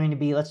that there's going to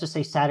be, let's just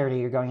say Saturday,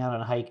 you're going out on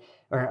a hike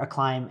or a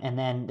climb, and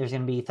then there's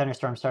going to be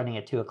thunderstorms starting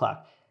at 2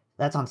 o'clock.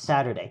 That's on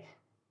Saturday.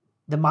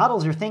 The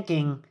models are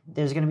thinking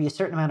there's going to be a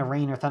certain amount of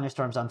rain or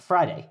thunderstorms on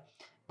Friday.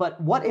 But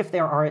what if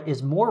there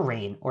is more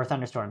rain or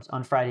thunderstorms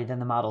on Friday than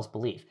the models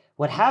believe?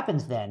 What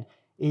happens then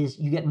is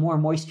you get more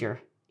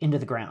moisture into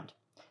the ground.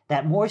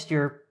 That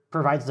moisture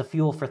provides the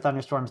fuel for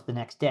thunderstorms the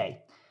next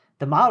day.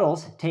 The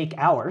models take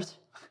hours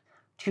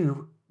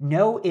to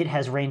know it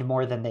has rained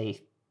more than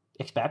they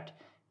expect,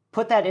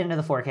 put that into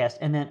the forecast,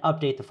 and then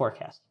update the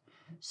forecast.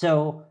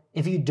 So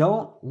if you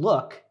don't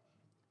look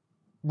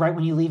right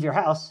when you leave your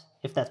house,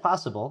 if that's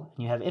possible,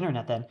 and you have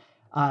internet then,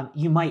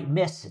 you might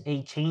miss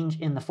a change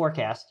in the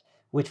forecast,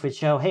 which would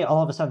show, hey,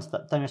 all of a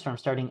sudden thunderstorm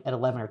starting at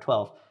 11 or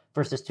 12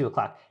 versus 2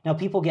 o'clock. Now,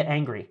 people get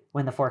angry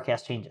when the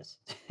forecast changes.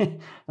 They're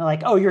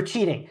like, oh, you're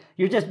cheating.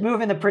 You're just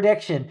moving the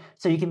prediction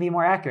so you can be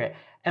more accurate.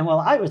 And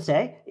what I would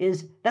say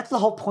is that's the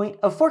whole point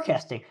of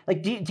forecasting.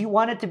 Like, do you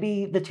want it to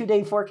be the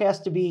 2-day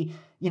forecast to be,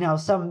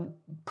 some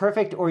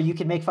perfect, or you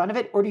can make fun of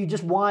it? Or do you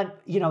just want,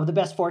 the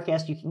best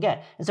forecast you can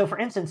get? And so, for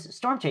instance,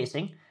 storm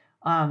chasing,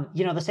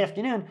 this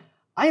afternoon,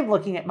 I am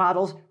looking at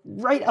models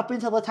right up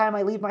until the time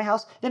I leave my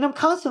house. Then I'm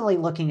constantly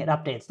looking at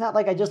updates. Not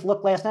like I just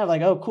looked last night,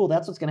 like, oh, cool,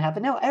 that's what's going to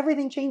happen. No,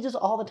 everything changes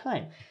all the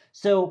time.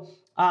 So,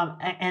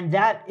 and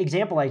that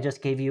example I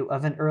just gave you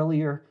of an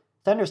earlier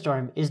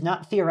thunderstorm is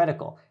not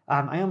theoretical.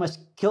 I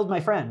almost killed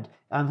my friend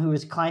who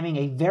was climbing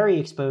a very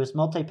exposed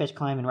multi-pitch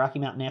climb in Rocky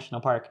Mountain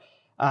National Park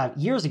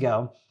years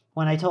ago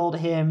when I told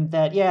him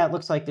that, yeah, it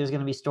looks like there's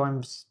going to be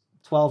storms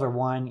 12 or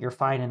 1, you're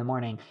fine in the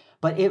morning.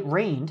 But it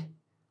rained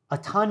a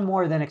ton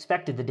more than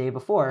expected the day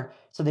before,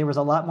 so there was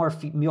a lot more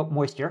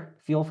moisture,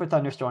 fuel for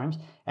thunderstorms,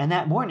 and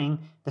that morning,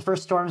 the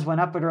first storms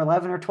went up at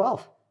 11 or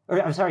 12, or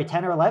I'm sorry,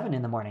 10 or 11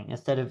 in the morning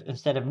instead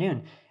of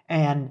noon.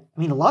 And I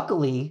mean,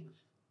 luckily,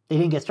 they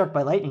didn't get struck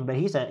by lightning, but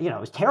he said, it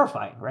was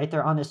terrifying, right?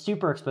 They're on this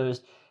super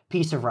exposed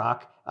piece of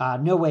rock,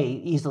 no way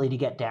easily to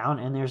get down,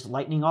 and there's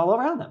lightning all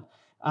around them.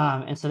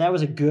 And so that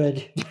was a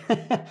good,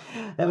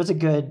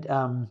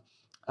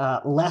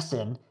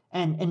 lesson,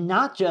 and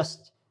not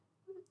just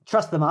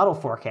trust the model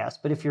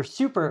forecast, but if you're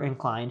super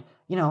inclined,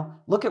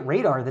 look at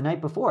radar the night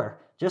before.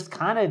 Just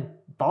kind of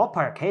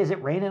ballpark. Hey, is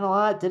it raining a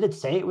lot? Did it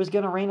say it was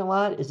going to rain a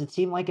lot? Does it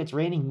seem like it's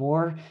raining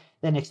more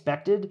than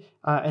expected?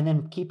 And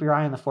then keep your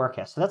eye on the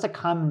forecast. So that's a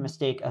common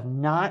mistake of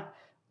not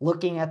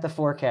looking at the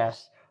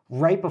forecast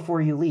right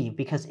before you leave,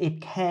 because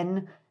it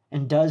can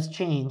and does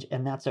change,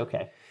 and that's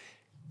okay.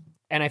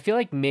 And I feel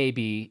like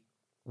maybe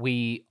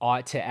we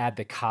ought to add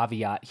the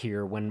caveat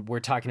here when we're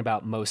talking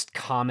about most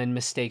common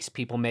mistakes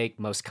people make,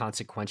 most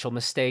consequential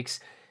mistakes.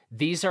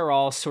 These are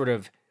all sort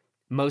of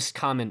most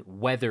common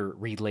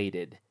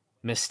weather-related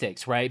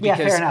mistakes, right? Yeah,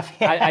 fair enough.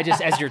 I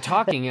just, as you're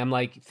talking, I'm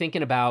like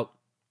thinking about,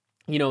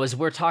 as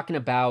we're talking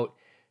about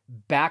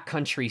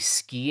backcountry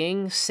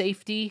skiing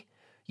safety,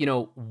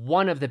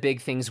 one of the big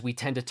things we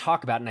tend to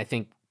talk about, and I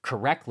think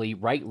correctly,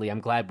 rightly,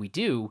 I'm glad we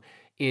do,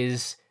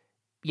 is,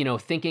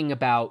 thinking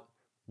about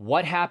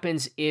what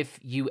happens if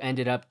you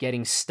ended up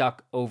getting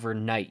stuck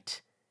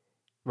overnight,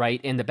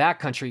 right? In the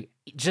backcountry,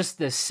 just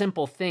the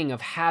simple thing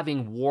of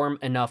having warm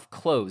enough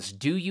clothes.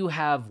 Do you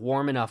have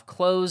warm enough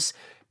clothes,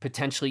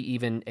 potentially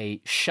even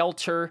a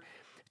shelter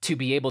to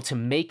be able to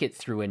make it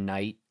through a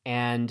night?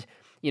 And,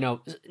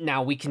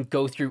 now we can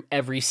go through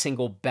every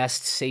single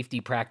best safety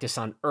practice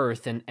on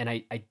earth. And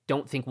I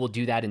don't think we'll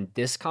do that in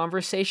this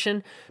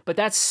conversation, but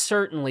that's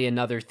certainly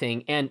another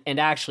thing. And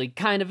actually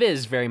kind of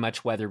is very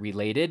much weather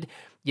related.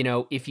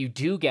 If you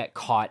do get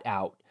caught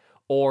out,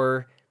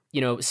 Or,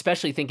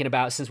 especially thinking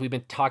about, since we've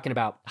been talking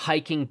about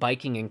hiking,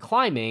 biking, and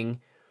climbing,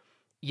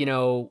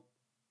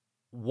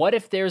 what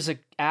if there's an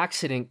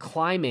accident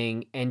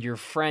climbing and your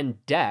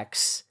friend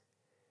Dex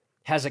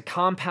has a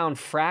compound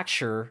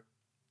fracture,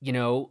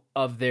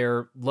 of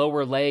their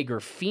lower leg or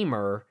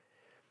femur?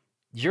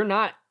 You're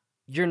not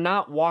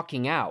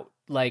walking out.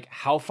 Like,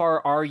 how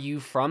far are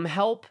you from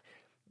help?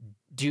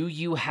 Do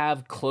you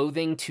have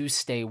clothing to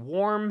stay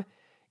warm?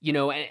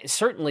 And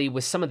certainly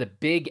with some of the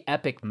big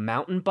epic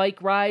mountain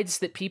bike rides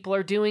that people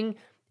are doing,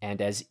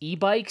 and as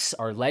e-bikes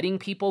are letting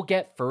people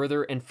get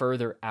further and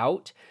further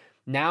out,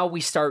 now we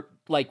start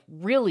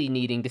really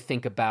needing to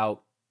think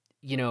about,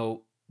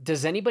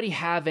 does anybody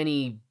have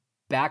any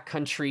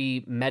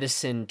backcountry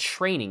medicine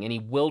training, any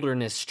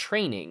wilderness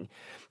training?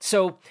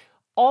 So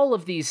all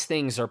of these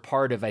things are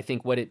part of, I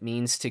think, what it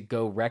means to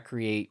go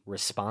recreate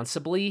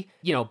responsibly,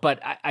 but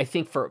I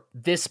think for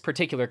this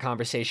particular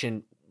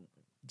conversation,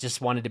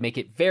 just wanted to make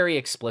it very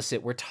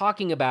explicit. We're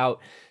talking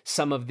about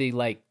some of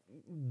the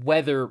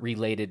weather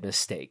related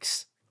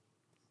mistakes.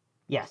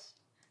 Yes,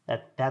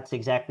 that's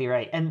exactly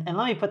right. And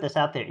let me put this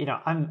out there.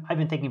 I've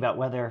been thinking about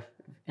weather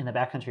in the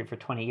backcountry for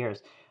 20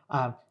 years.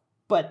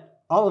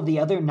 But all of the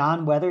other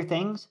non-weather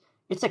things,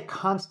 it's a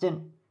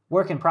constant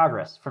work in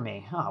progress for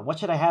me. What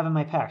should I have in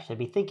my pack? Should I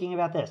be thinking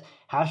about this?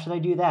 How should I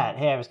do that?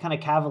 Hey, I was kind of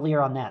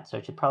cavalier on that, so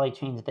I should probably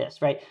change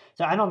this, right?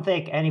 So I don't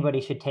think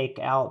anybody should take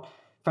out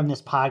from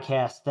this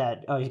podcast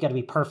that, you've got to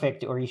be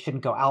perfect or you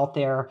shouldn't go out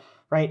there,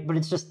 right? But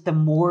it's just the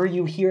more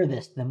you hear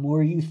this, the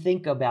more you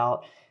think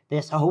about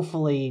this,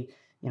 hopefully,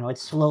 it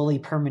slowly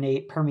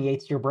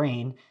permeates your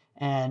brain.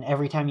 And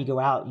every time you go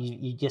out,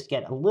 you just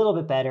get a little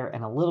bit better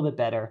and a little bit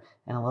better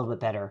and a little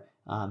bit better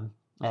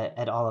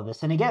at all of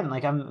this. And again,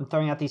 I'm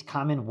throwing out these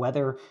common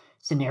weather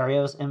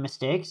scenarios and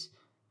mistakes.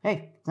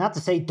 Hey, it's not to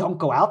say don't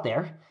go out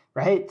there,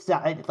 right? It's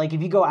not,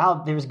 if you go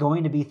out, there's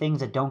going to be things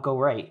that don't go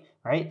right?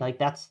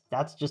 That's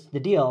just the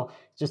deal.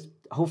 Just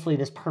hopefully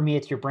this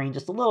permeates your brain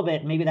just a little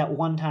bit. Maybe that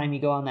one time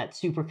you go on that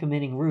super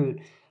committing route,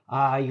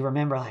 you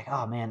remember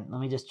oh man,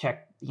 let me just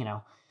check,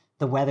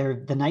 the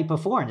weather the night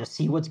before and just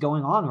see what's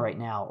going on right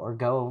now, or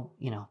go,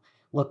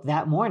 look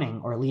that morning,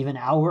 or leave an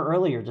hour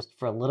earlier just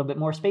for a little bit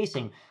more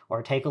spacing,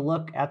 or take a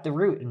look at the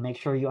route and make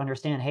sure you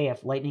understand, hey,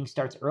 if lightning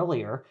starts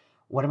earlier,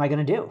 what am I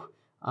going to do?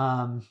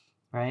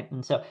 Right.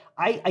 And so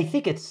I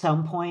think at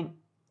some point,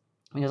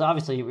 because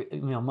obviously,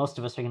 most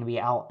of us are going to be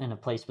out in a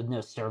place with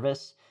no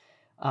service,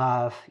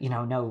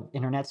 no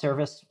internet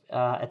service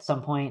at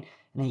some point,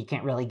 and then you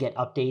can't really get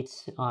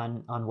updates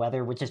on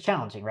weather, which is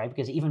challenging, right?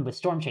 Because even with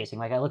storm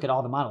chasing, I look at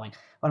all the modeling,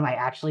 what am I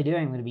actually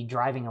doing? I'm going to be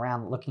driving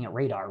around looking at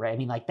radar, right? I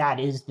mean, that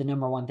is the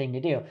number one thing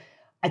to do.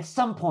 At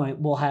some point,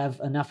 we'll have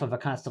enough of a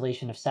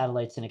constellation of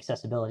satellites and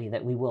accessibility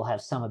that we will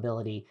have some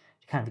ability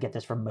to kind of get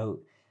this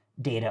remote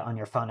data on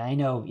your phone. And I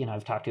know,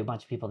 I've talked to a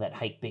bunch of people that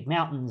hike big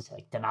mountains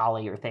like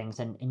Denali or things,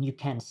 and you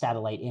can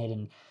satellite in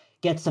and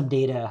get some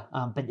data,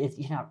 but it's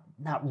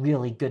not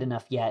really good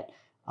enough yet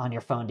on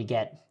your phone to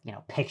get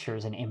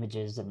pictures and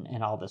images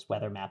and all this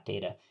weather map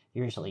data.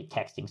 You're usually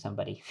texting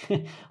somebody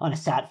on a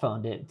sat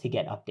phone to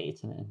get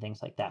updates and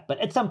things like that. But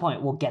at some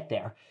point we'll get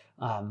there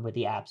with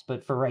the apps.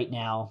 But for right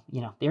now,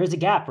 there is a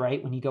gap,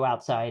 right? When you go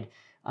outside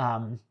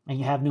and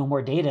you have no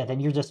more data, then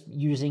you're just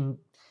using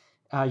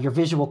your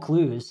visual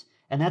clues.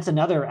 And that's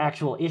another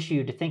actual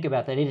issue to think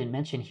about that I didn't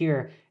mention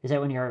here, is that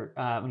when you're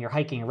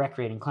hiking or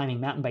recreating, climbing,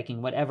 mountain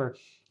biking, whatever,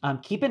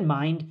 keep in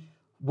mind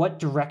what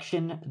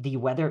direction the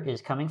weather is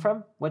coming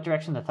from, what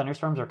direction the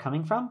thunderstorms are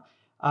coming from.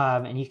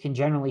 And you can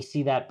generally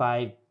see that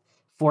by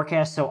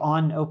forecast. So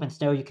on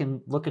OpenSnow, you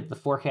can look at the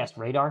forecast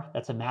radar.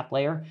 That's a map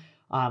layer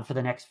for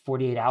the next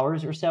 48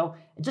 hours or so,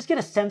 and just get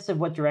a sense of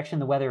what direction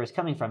the weather is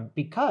coming from.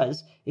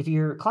 Because if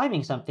you're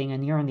climbing something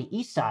and you're on the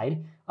east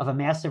side of a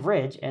massive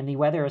ridge and the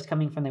weather is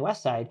coming from the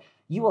west side,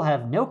 you will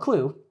have no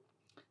clue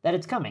that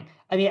it's coming.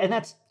 I mean, and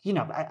that's,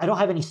 I don't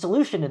have any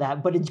solution to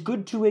that, but it's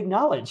good to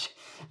acknowledge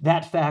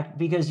that fact,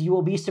 because you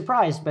will be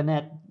surprised when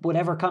that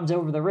whatever comes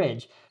over the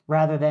ridge,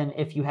 rather than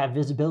if you have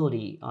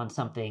visibility on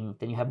something,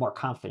 then you have more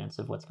confidence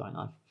of what's going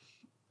on.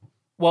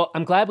 Well,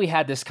 I'm glad we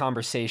had this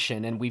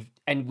conversation, and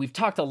we've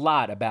talked a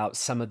lot about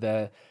some of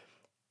the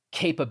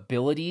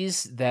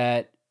capabilities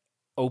that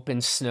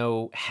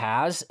OpenSnow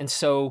has. And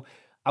so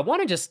I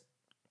want to just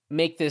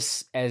make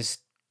this as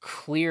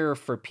clear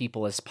for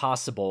people as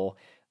possible.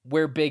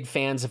 We're big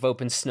fans of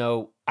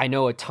OpenSnow. I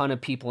know a ton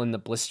of people in the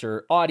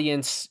Blister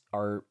audience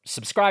are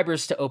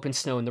subscribers to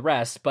OpenSnow and the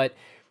rest, but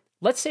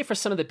let's say for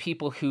some of the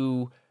people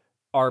who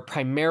are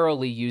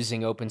primarily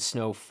using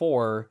OpenSnow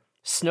for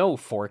snow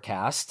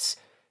forecasts,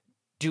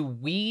 do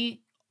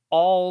we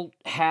all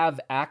have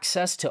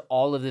access to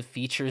all of the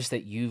features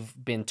that you've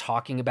been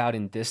talking about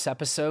in this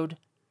episode?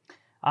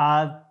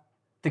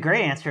 The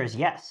great answer is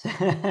yes.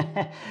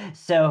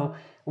 So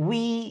we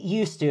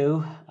used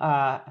to,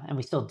 and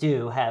we still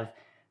do, have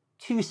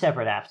two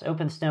separate apps,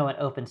 OpenSnow and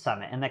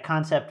OpenSummit. And the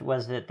concept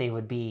was that they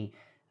would be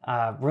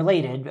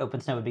related.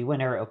 OpenSnow would be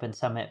winter,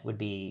 OpenSummit would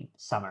be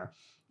summer.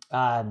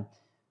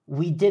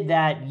 We did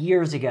that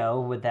years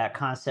ago with that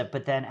concept,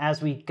 but then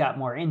as we got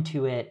more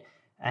into it,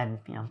 and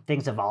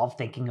things evolve,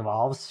 thinking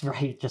evolves,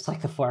 right? Just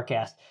like the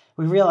forecast.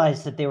 We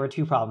realized that there were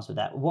two problems with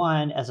that.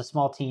 One, as a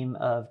small team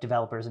of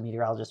developers and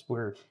meteorologists,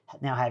 we're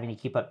now having to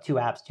keep up 2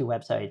 apps, 2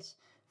 websites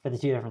for the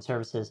 2 different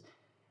services.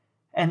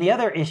 And the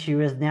other issue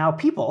is now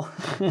people,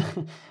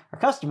 our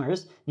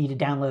customers, need to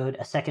download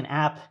a second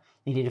app.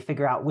 They need to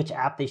figure out which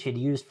app they should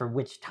use for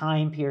which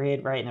time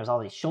period, right? And there's all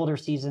these shoulder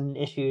season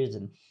issues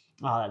and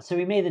all that. So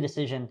we made the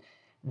decision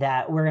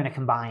that we're going to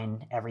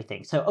combine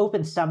everything. So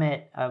Open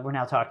Summit, we're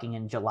now talking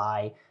in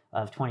July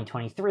of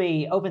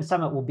 2023. Open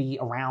Summit will be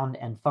around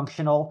and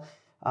functional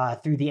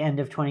through the end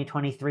of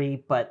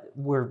 2023, but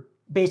we're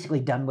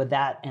basically done with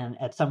that.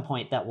 And at some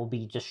point that will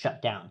be just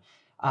shut down.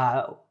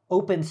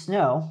 Open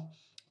Snow,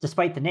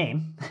 despite the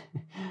name,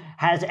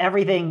 has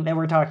everything that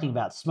we're talking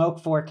about. Smoke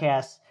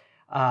forecasts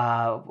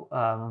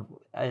by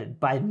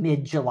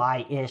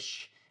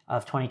mid-July-ish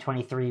of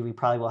 2023. We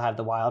probably will have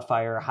the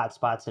wildfire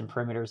hotspots and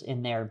perimeters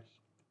in there.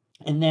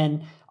 And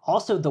then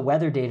also the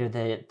weather data,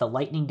 the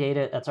lightning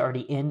data that's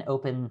already in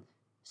Open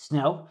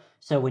Snow.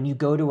 So when you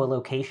go to a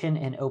location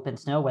in Open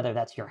Snow, whether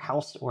that's your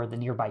house or the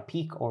nearby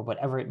peak or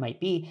whatever it might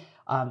be,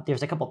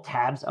 there's a couple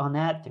tabs on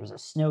that. There's a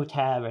snow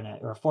tab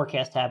or a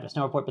forecast tab, and a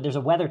snow report, but there's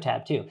a weather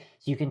tab too.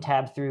 So you can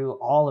tab through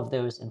all of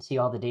those and see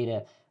all the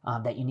data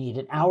that you need.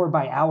 And hour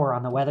by hour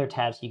on the weather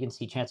tab, so you can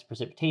see chance of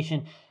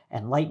precipitation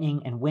and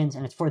lightning and winds,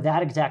 and it's for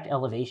that exact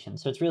elevation.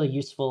 So it's really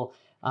useful.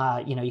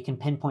 You can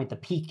pinpoint the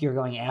peak you're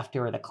going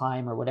after or the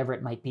climb or whatever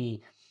it might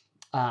be,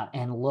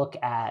 and look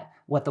at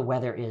what the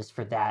weather is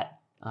for that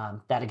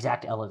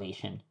exact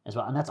elevation as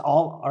well. And that's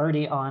all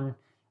already on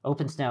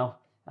Open Snow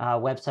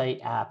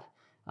website, app.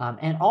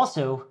 And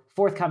also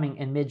forthcoming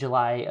in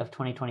mid-July of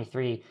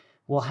 2023,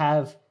 we'll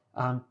have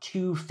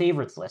 2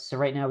 favorites lists. So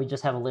right now we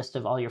just have a list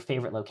of all your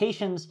favorite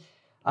locations.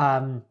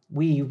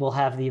 We will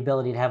have the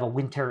ability to have a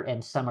winter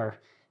and summer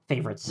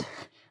favorites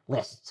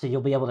list. So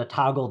you'll be able to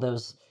toggle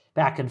those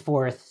back and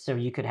forth. So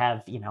you could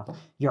have,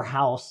 your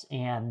house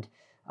and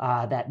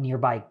that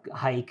nearby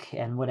hike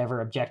and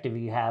whatever objective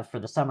you have for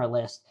the summer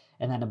list,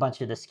 and then a bunch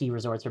of the ski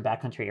resorts or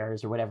backcountry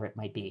areas or whatever it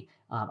might be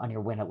on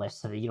your winter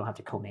list, so that you don't have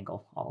to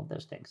commingle all of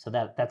those things. So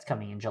that's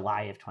coming in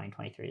July of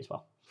 2023 as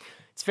well.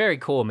 It's very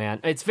cool, man.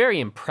 It's very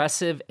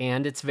impressive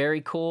and it's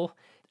very cool.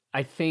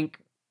 I think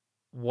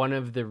one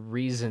of the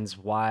reasons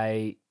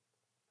why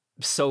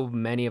so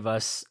many of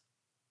us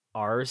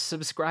are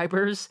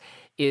subscribers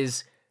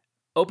is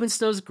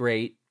OpenSnow's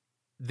great.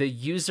 The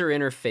user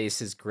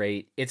interface is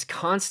great. It's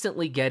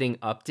constantly getting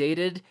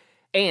updated.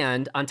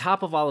 And on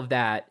top of all of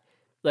that,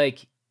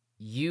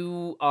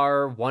 you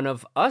are one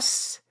of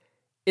us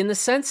in the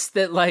sense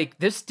that,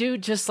 this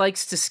dude just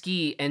likes to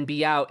ski and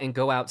be out and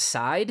go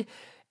outside.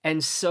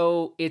 And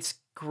so it's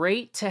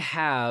great to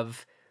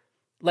have,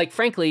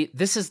 frankly,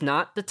 this is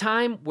not the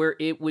time where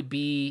it would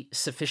be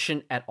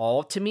sufficient at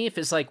all to me if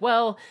it's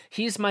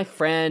he's my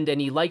friend and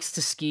he likes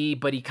to ski,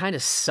 but he kind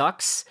of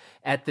sucks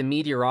at the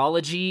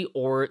meteorology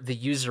or the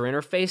user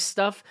interface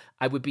stuff.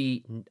 I would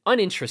be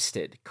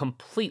uninterested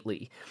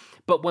completely.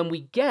 But when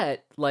we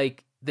get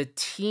the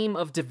team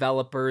of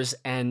developers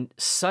and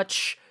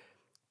such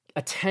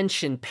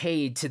attention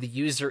paid to the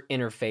user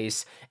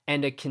interface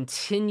and a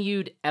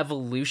continued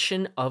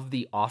evolution of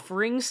the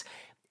offerings,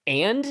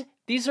 and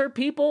these are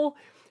people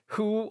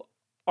who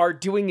are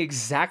doing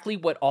exactly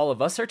what all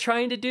of us are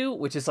trying to do,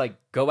 which is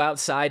go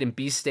outside and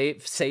be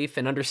safe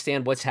and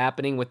understand what's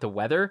happening with the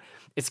weather.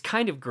 It's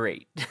kind of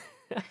great.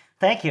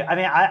 Thank you. I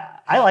mean,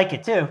 I like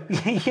it too.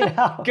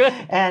 Good.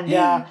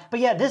 And but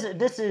yeah,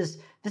 this is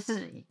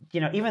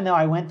even though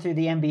I went through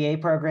the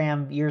MBA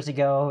program years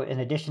ago, in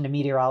addition to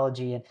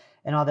meteorology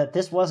and all that,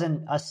 this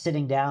wasn't us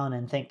sitting down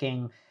and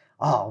thinking,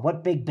 oh,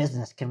 what big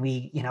business can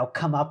we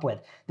come up with?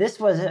 This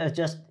was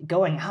just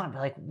going out and be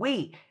like,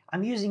 wait,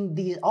 I'm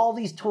using all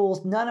these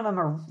tools. None of them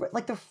are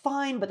they're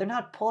fine, but they're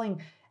not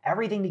pulling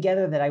everything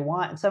together that I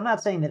want. And so I'm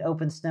not saying that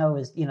Open Snow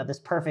is, this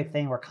perfect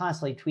thing. We're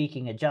constantly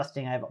tweaking,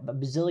 adjusting. I have a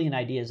bazillion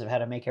ideas of how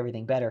to make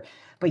everything better.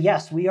 But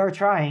yes, we are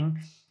trying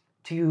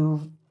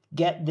to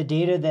get the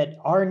data that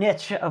our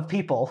niche of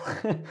people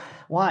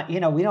want. We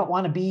don't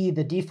want to be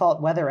the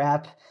default weather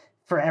app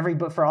for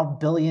all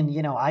billion,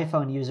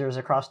 iPhone users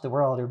across the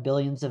world or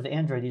billions of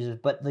Android users.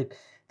 But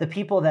the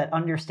people that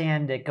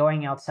understand that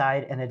going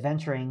outside and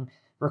adventuring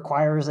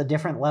requires a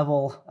different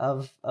level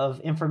of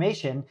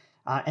information,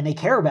 and they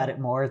care about it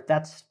more.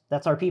 That's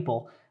our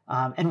people.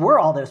 And we're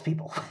all those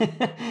people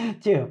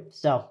too.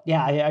 So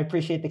yeah, I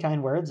appreciate the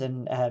kind words.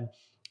 And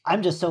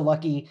I'm just so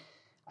lucky.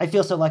 I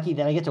feel so lucky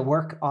that I get to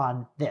work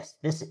on this.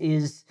 This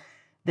is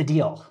the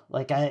deal.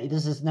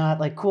 This is not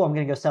cool, I'm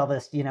going to go sell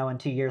this, in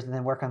 2 years and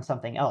then work on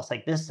something else.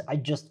 This, I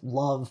just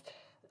love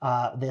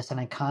this. And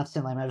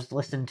I was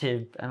listening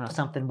to,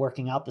 something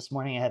working out this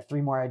morning. I had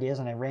 3 more ideas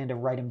and I ran to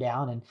write them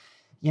down, and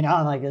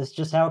it's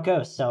just how it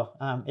goes. So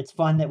it's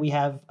fun that we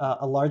have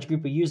a large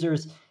group of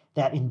users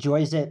that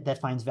enjoys it, that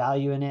finds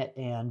value in it,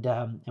 and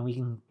we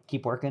can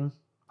keep working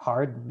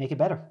hard and make it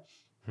better.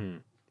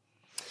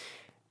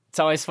 It's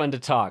always fun to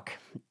talk,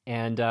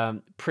 and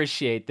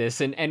appreciate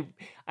this. And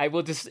I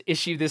will just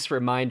issue this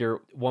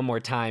reminder one more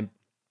time.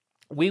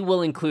 We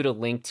will include a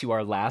link to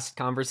our last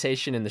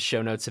conversation in the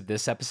show notes of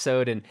this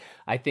episode, and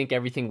I think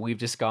everything we've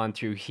just gone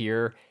through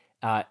here,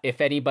 if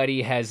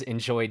anybody has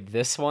enjoyed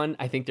this one,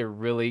 I think they're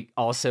really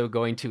also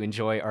going to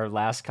enjoy our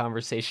last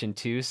conversation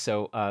too,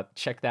 so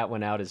check that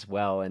one out as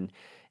well, and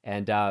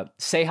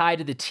say hi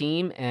to the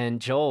team,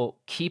 and Joel,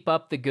 keep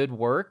up the good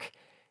work,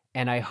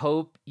 and I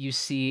hope you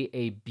see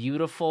a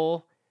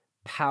beautiful,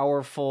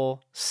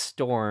 powerful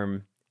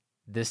storm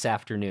this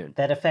afternoon.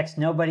 That affects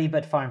nobody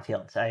but farm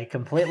fields. I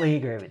completely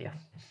agree with you.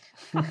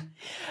 All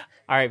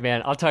right,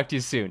 man. I'll talk to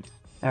you soon.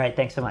 All right.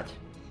 Thanks so much.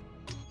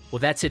 Well,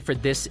 that's it for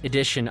this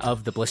edition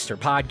of the Blister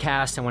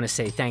Podcast. I want to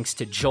say thanks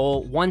to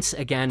Joel once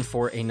again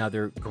for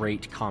another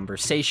great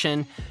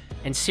conversation.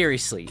 And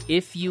seriously,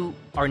 if you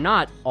are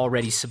not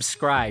already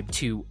subscribed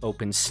to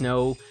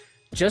OpenSnow,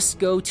 just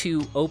go to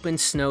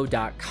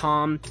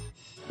opensnow.com,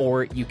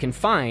 or you can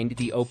find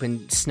the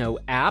OpenSnow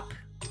app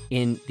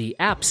in the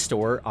App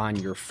Store on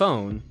your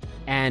phone,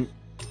 and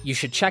you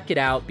should check it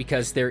out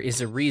because there is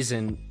a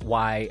reason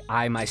why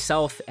I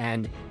myself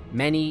and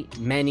many,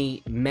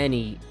 many,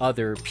 many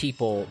other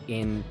people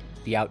in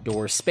the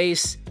outdoor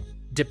space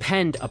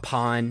depend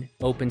upon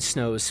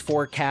OpenSnow's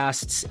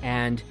forecasts.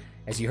 And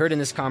as you heard in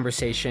this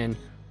conversation,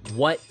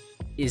 what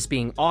is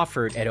being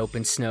offered at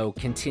OpenSnow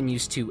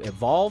continues to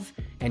evolve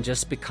and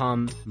just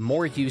become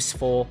more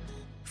useful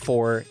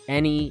for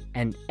any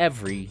and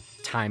every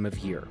time of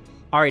year.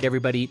 All right,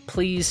 everybody,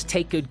 please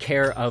take good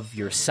care of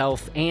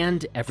yourself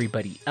and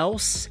everybody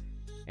else,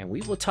 and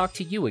we will talk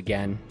to you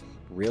again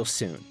real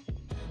soon.